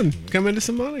 Sean, come into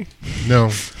some money.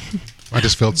 No, I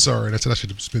just felt sorry, and I said I should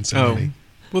have spent some Oh, money.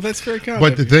 well, that's very kind.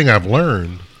 But of the you. thing I've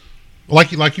learned,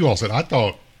 like you all said, I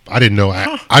didn't know.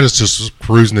 I just was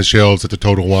perusing the shelves at the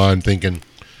Total Wine, thinking,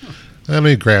 let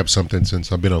me grab something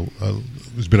since I've been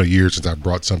it's been a year since I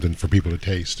brought something for people to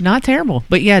taste. Not terrible,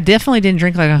 but yeah, definitely didn't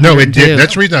drink like a No, it did.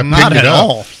 That's the reason I Not picked at it up.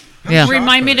 all. Yeah.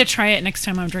 Remind me to try it next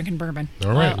time I'm drinking bourbon.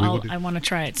 All right, we will do. I want to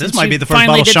try it. This Since might you be the first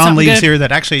finally bottle did Sean something leaves good. here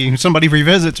that actually somebody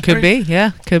revisits. Could be.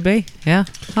 Yeah. Could be. Yeah.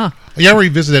 Huh. Yeah, I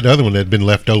revisited that other one that had been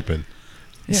left open.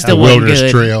 Still The wasn't Wilderness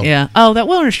good. Trail. Yeah. Oh, that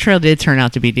Wilderness Trail did turn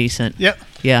out to be decent. Yep.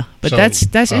 Yeah. But So,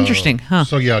 that's interesting, huh?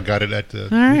 So yeah, I got it at the.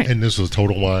 All right. And this was a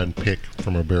Total Wine pick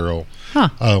from a barrel. Huh.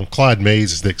 Clyde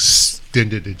Mays is the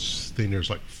extended thing. There's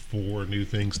like 4 new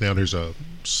things now. There's a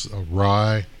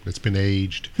rye that's been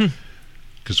aged.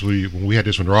 Because when we had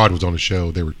this when Rod was on the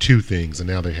show, there were 2 things, and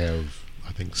now they have,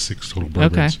 I think, 6 total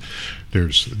bourbons. Okay.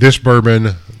 There's this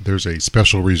bourbon, there's a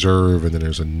special reserve, and then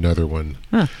there's another one.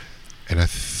 Huh. And I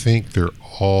think they're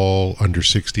all under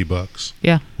 $60,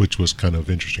 Yeah. which was kind of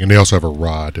interesting. And they also have a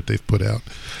rod that they've put out.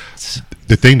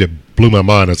 The thing that blew my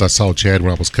mind as I saw Chad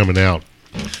when I was coming out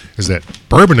is that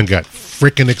bourbon got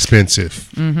freaking expensive.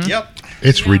 Yep.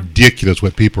 It's ridiculous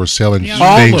what people are selling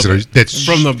All things of that are it, that's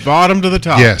from the bottom to the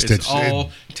top. Yes, it's that's-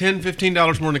 all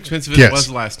 $10-15 more expensive than yes. it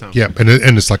was last time. Yeah, and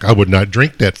it's like I would not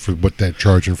drink that for what they're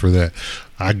charging for that.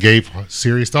 I gave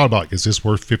serious thought about, is this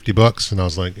worth $50? And I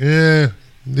was like,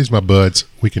 these are my buds.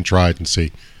 We can try it and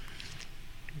see.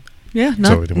 Yeah. So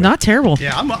Not, anyway. not terrible.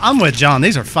 Yeah, I'm with John.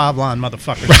 These are 5-line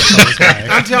motherfuckers. This guy.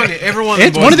 I'm telling you, everyone.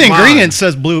 It's one of the ingredients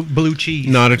says blue cheese.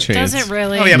 Not a chance. Does it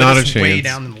really? Oh yeah, Not but a it's way chance.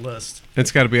 down in the list.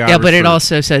 It's got to be. Yeah, Irish but it fruit.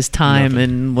 also says time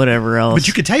and whatever else. But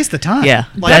you could taste the time. Yeah.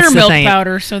 Like, That's the Buttermilk thing.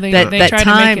 powder, so they that try to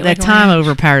time make it like that time orange.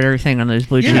 overpowered everything on those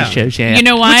blue Yeah. cheese shows. Yeah. You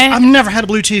know which why? I've never had a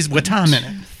blue cheese with time in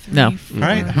it. No.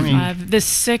 Right? I mean, 5, the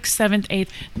 6th, 7th, 8th.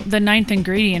 The 9th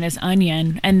ingredient is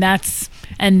onion, and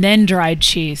then dried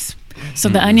cheese. So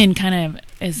the onion kind of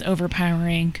is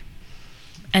overpowering,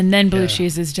 and then blue Yeah.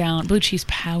 cheese is down. Blue cheese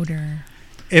powder.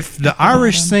 if the At the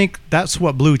Irish bottom. think that's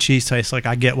what blue cheese tastes like,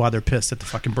 I get why they're pissed at the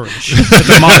fucking British, at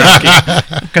the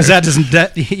monarchy, because that doesn't.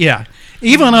 Yeah,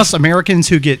 even us Americans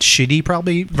who get shitty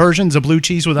probably versions of blue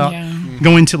cheese without Yeah.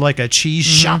 going to like a cheese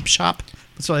shop.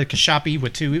 It's like a shoppy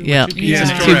with two. with Yeah. two P's Yeah. in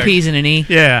it. Two Correct. P's and an E.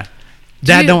 Yeah. Do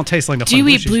That you- don't taste like the Do you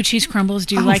fucking eat blue cheese crumbles?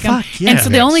 Do you Oh, like them? fuck, yeah. And so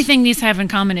the Yes. only thing these have in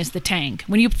common is the tang.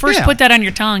 When you first Yeah. put that on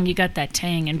your tongue, you got that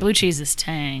tang, and blue cheese is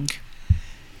tang.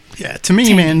 Yeah, to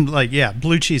me, man, like, yeah,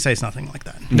 blue cheese tastes nothing like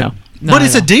that. No. But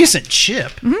it's a decent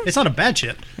chip. It's not a bad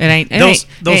chip. It ain't. It Those-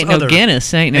 ain't, those ain't no other-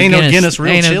 Guinness. Ain't no ain't no Guinness. Guinness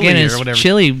real ain't no chili or Guinness whatever.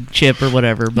 chili chip or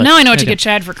whatever. But Now I know what to okay. get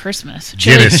Chad for Christmas.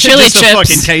 Guinness. Chili Just a chips.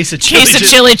 fucking case of chili Case of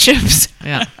chips. chili chips.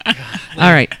 Yeah.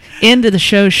 All right. End of the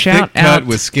show. Shout Thick out. cut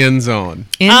with skins on.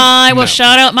 I will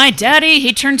shout out my daddy.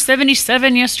 He turned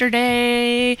 77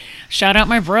 yesterday. Shout out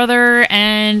my brother.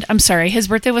 And I'm sorry, his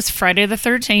birthday was Friday the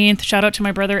 13th. Shout out to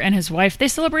my brother and his wife. They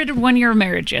celebrated 1 year of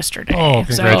marriage yesterday. Oh,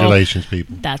 So congratulations,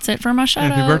 people. that's it for my shout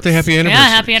Happy outs. birthday, happy Yeah,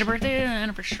 anniversary. happy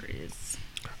anniversaries.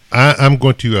 I'm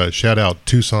going to shout out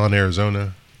Tucson,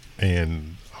 Arizona,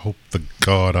 and hope to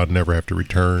God I'd never have to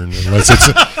return unless it's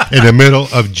in the middle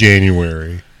of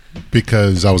January,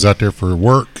 because I was out there for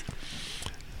work.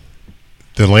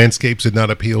 The landscapes did not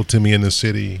appeal to me in the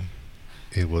city.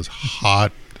 It was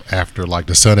hot after, like,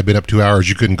 the sun had been up 2 hours.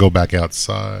 You couldn't go back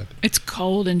outside. It's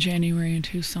cold in January in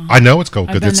Tucson. I know it's cold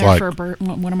I've because been it's there like, for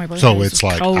one of my birthdays. so it's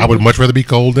like cold. I would much rather be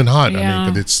cold than hot. I mean, Yeah.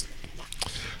 'cause it's.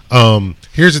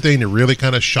 Here's the thing that really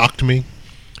kind of shocked me.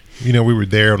 You know, we were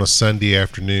there on a Sunday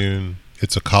afternoon.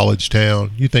 It's a college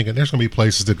town. You thinking there's gonna be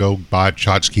places to go buy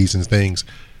tchotchkes and things.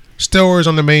 Stores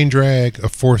on the main drag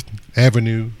of 4th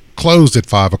Avenue closed at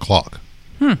 5 o'clock.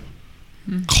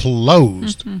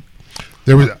 Closed.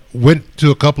 Went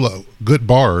to a couple of good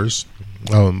bars,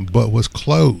 but was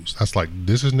closed. I was like,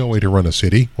 this is no way to run a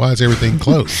city. Why is everything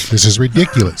closed? This is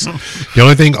ridiculous. The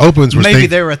only thing opens was Maybe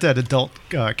they were at that adult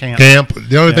camp.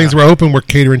 The only things that were open were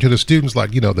catering to the students,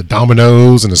 like the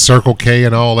Domino's and the Circle K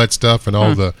and all that stuff and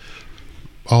all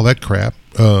that crap.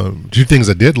 Two things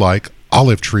I did like: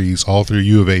 olive trees all through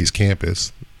U of A's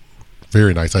campus.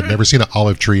 Very nice. I'd never seen an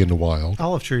olive tree in the wild.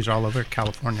 Olive trees are all over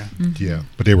California. Yeah,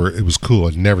 but it was cool.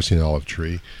 I'd never seen an olive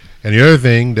tree. And the other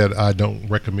thing that I don't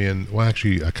recommend, well,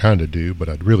 actually, I kind of do, but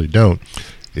I really don't,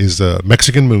 is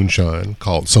Mexican moonshine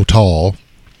called Sotal.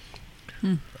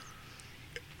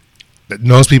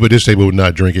 Most people at this table would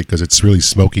not drink it because it's really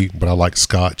smoky, but I like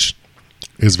Scotch.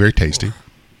 It's very tasty.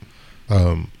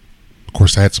 Of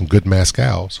course, I had some good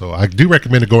mezcal, so I do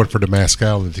recommend going for the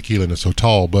mezcal and the tequila and the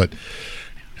Sotal, but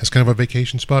as kind of a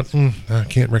vacation spot, I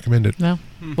can't recommend it. No.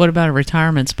 What about a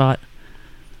retirement spot?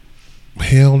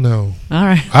 Hell no. All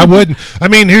right. I wouldn't. I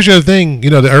mean, here's the other thing.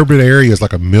 The urban area is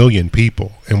like 1 million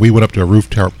people, and we went up to a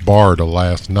rooftop bar the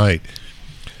last night,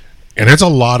 and there's a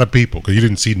lot of people because you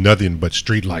didn't see nothing but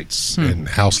street lights and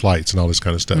house lights and all this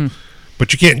kind of stuff.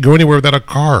 But you can't go anywhere without a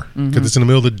car because it's in the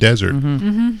middle of the desert.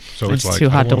 So It's it's like too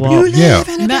hot to walk. Yeah. Matt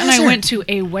and I went to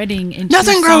a wedding in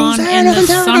Nothing grows Tucson there, in the nothing's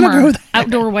ever gonna summer. grow there.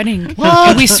 Outdoor wedding.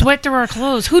 And we sweat through our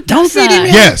clothes. Who does feed him that?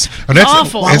 yet. Yes. And that's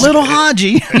Awful. A little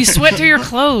Haji. You sweat through your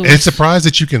clothes. It's surprised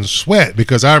that you can sweat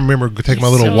because I remember taking my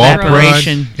It's little so walk gross. ride.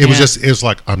 Evaporation, It was yeah.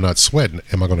 like, I'm not sweating.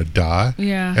 Am I going to die?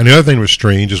 Yeah. And the other thing was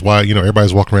strange is why,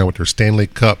 everybody's walking around with their Stanley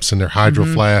cups and their hydro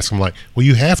flasks. I'm like, well,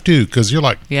 you have to because you're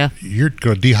like, Yeah. you're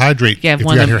going to dehydrate You have if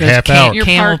one you're of out here those half hour. You're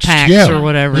camel parched. packs Yeah. or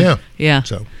whatever. Yeah. Yeah.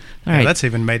 So, All right. That's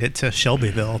even made it to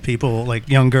Shelbyville. People, like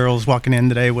young girls walking in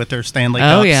today with their Stanley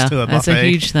Oh cups yeah, to a that's buffet. a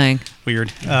huge thing. Weird.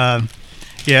 Shout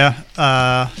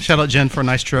out Jen for a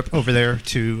nice trip over there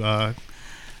to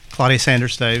Claudia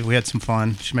Sanders Day. We had some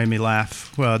fun. She made me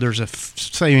laugh. There's a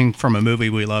saying from a movie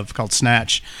we love called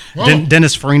Snatch.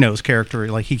 Dennis Farino's character,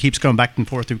 like he keeps going back and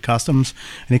forth through customs,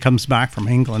 and he comes back from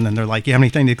England, and they're like, "You have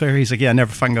anything to declare?" He's like, "Yeah, I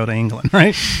never fucking go to England."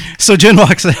 Right? So Jen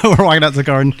walks out. We're walking out to the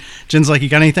garden. Jen's like, "You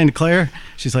got anything to declare?"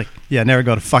 She's like, "Yeah, never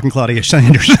go to fucking Claudia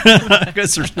Sanders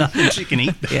because there's nothing she can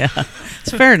eat." Yeah,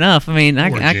 it's fair enough. I mean,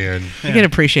 Poor I Jen. can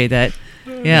appreciate that.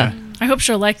 Yeah. I hope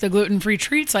she'll like the gluten-free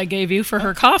treats I gave you for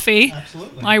her coffee.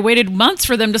 Absolutely. I waited months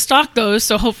for them to stock those,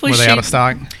 so hopefully Were they out of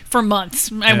stock? For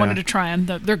months. I wanted to try them.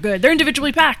 They're good. They're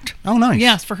individually packed. Oh, nice.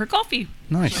 Yes, for her coffee.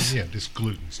 Nice. Yeah, this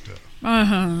gluten stuff.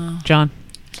 John.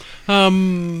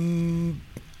 Don't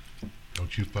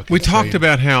you fucking We say talked it.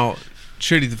 about how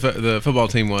shitty the football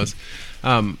team was.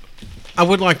 I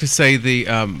would like to say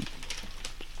I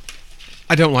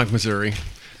don't like Missouri.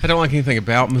 I don't like anything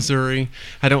about Missouri.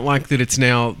 I don't like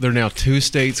that they're now 2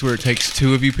 states where it takes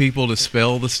 2 of you people to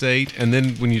spell the state, and then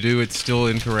when you do, it's still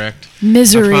incorrect.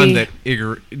 Misery. I find that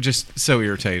just so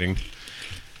irritating.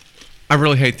 I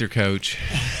really hate their coach.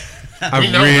 I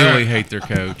really hate their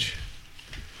coach.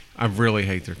 I really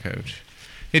hate their coach.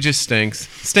 It just stinks.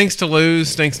 Stinks to lose,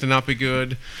 stinks to not be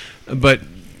good, but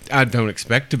I don't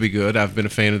expect to be good. I've been a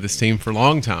fan of this team for a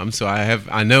long time, so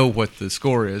I know what the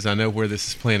score is. I know where this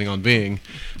is planning on being,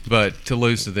 but to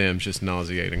lose to them is just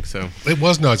nauseating. So It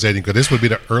was nauseating because this would be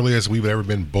the earliest we've ever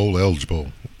been bowl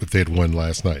eligible if they had won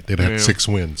last night. They'd have Yeah. 6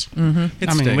 wins. it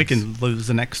I mean, we stinks. can lose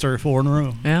the next 3 or 4 in a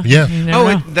row. Yeah. Yeah. You never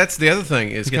know. That's the other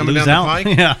thing is We could coming lose down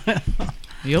the out. pike. Yeah.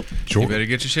 Yep. Sure. You better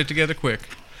get your shit together quick.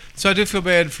 So I do feel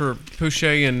bad for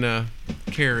Pouchet and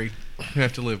Carrie who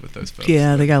have to live with those folks.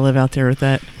 Yeah, they gotta live out there with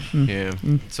that. Yeah.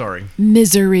 Sorry.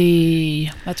 Misery.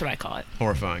 That's what I call it.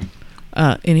 Horrifying.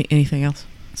 Anything else?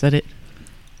 Is that it?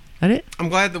 That it? I'm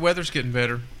glad the weather's getting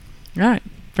better. All right.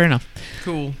 Fair enough.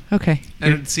 Cool. Okay.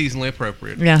 And it's seasonally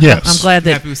appropriate. Yeah. Yes. I'm glad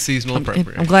that Happy with seasonal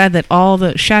appropriate. I'm glad that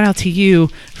shout out to you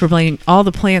for bringing all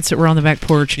the plants that were on the back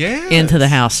porch into the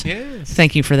house. Yes.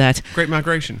 Thank you for that. Great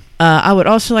migration. I would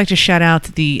also like to shout out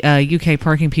the UK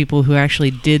parking people who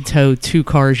actually did tow 2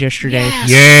 cars yesterday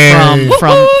Yay.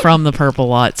 from the purple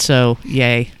lot. So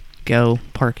yay, go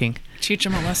parking. Teach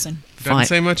them a lesson. Doesn't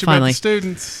say much about finally. the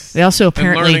students. They also and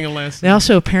learning a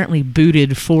apparently lesson.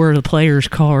 booted 4 of the players'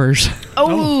 cars.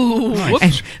 Oh,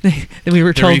 And we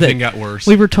were Their told evening that got worse.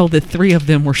 we were told that 3 of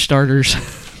them were starters.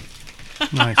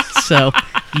 Nice. So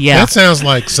yeah. That sounds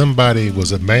like somebody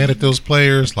was mad at those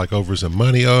players, like over some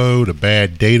money owed, a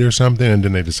bad date or something, and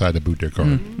then they decided to boot their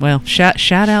car. Well, shout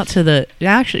out to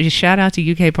shout out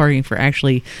to UK Parking for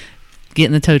actually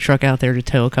getting the tow truck out there to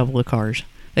tow a couple of cars.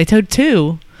 They towed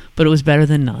 2, but it was better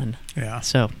than none. Yeah.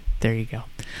 So there you go.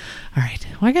 All right.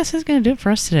 Well, I guess that's going to do it for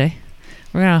us today.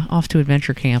 We're off to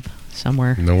adventure camp.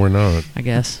 somewhere. No, we're not. I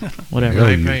guess. The Whatever. hell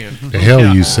ain't you, paying. the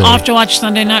hell you say? I'll have to watch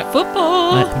Sunday Night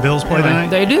Football. Bills play tonight.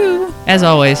 They do. As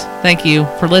always, thank you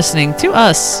for listening to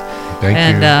us. Thank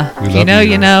and you. We if you love know,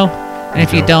 you. you know. And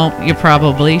if you don't, you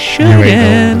probably shouldn't.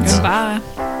 ain't know.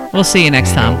 Goodbye. We'll see you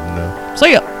next time. No.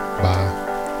 See ya. Bye.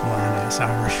 Lioness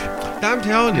Irish. I'm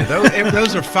telling you,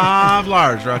 those are 5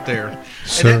 liars right there.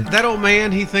 Sir. And that old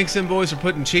man, he thinks them boys are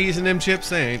putting cheese in them chips.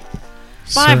 They ain't.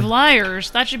 5 Sir.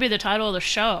 liars. That should be the title of the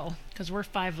show because we're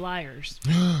 5 liars.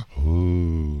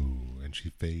 Ooh, and she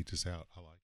fades us out. I like